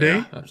by today.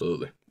 Yeah,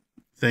 absolutely.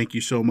 Thank you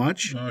so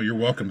much. Oh, you're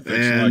welcome. Thanks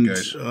And a lot,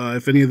 guys.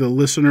 if any of the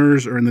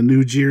listeners are in the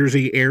New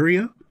Jersey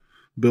area,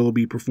 Bill will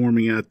be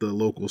performing at the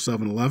local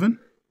 7-Eleven.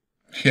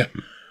 Yeah,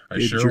 I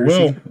in sure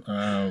Jersey.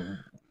 will.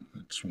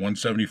 It's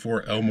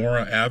 174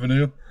 Elmora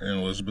Avenue in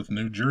Elizabeth,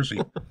 New Jersey.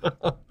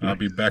 I'll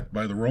be backed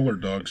by the Roller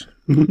Dogs.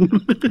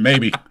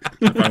 Maybe,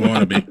 if I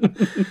want to be.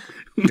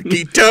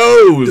 The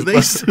toes.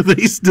 Do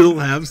they still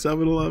have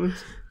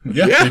 7-Elevens?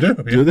 Yeah, they do.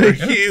 Yeah, Do they?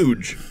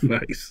 Huge.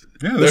 Nice.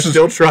 Yeah, They're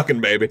still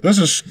trucking, baby. This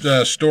is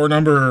store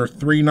number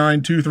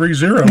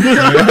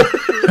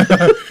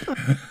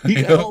 39230.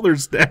 You got all their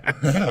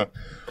stats. Yeah.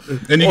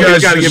 And you Well,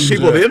 guys got to give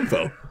people the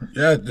info.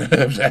 Yeah,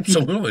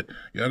 absolutely.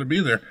 You got to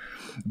be there.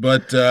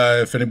 But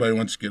if anybody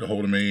wants to get a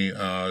hold of me,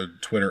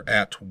 Twitter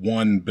at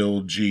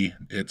 1BillG.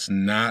 It's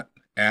not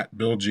at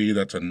Bill G.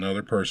 That's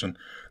another person.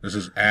 This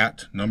is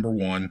at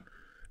 #1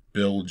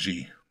 Bill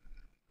G.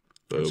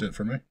 That's it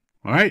for me.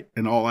 All right.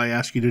 And all I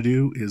ask you to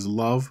do is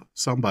love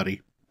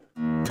somebody.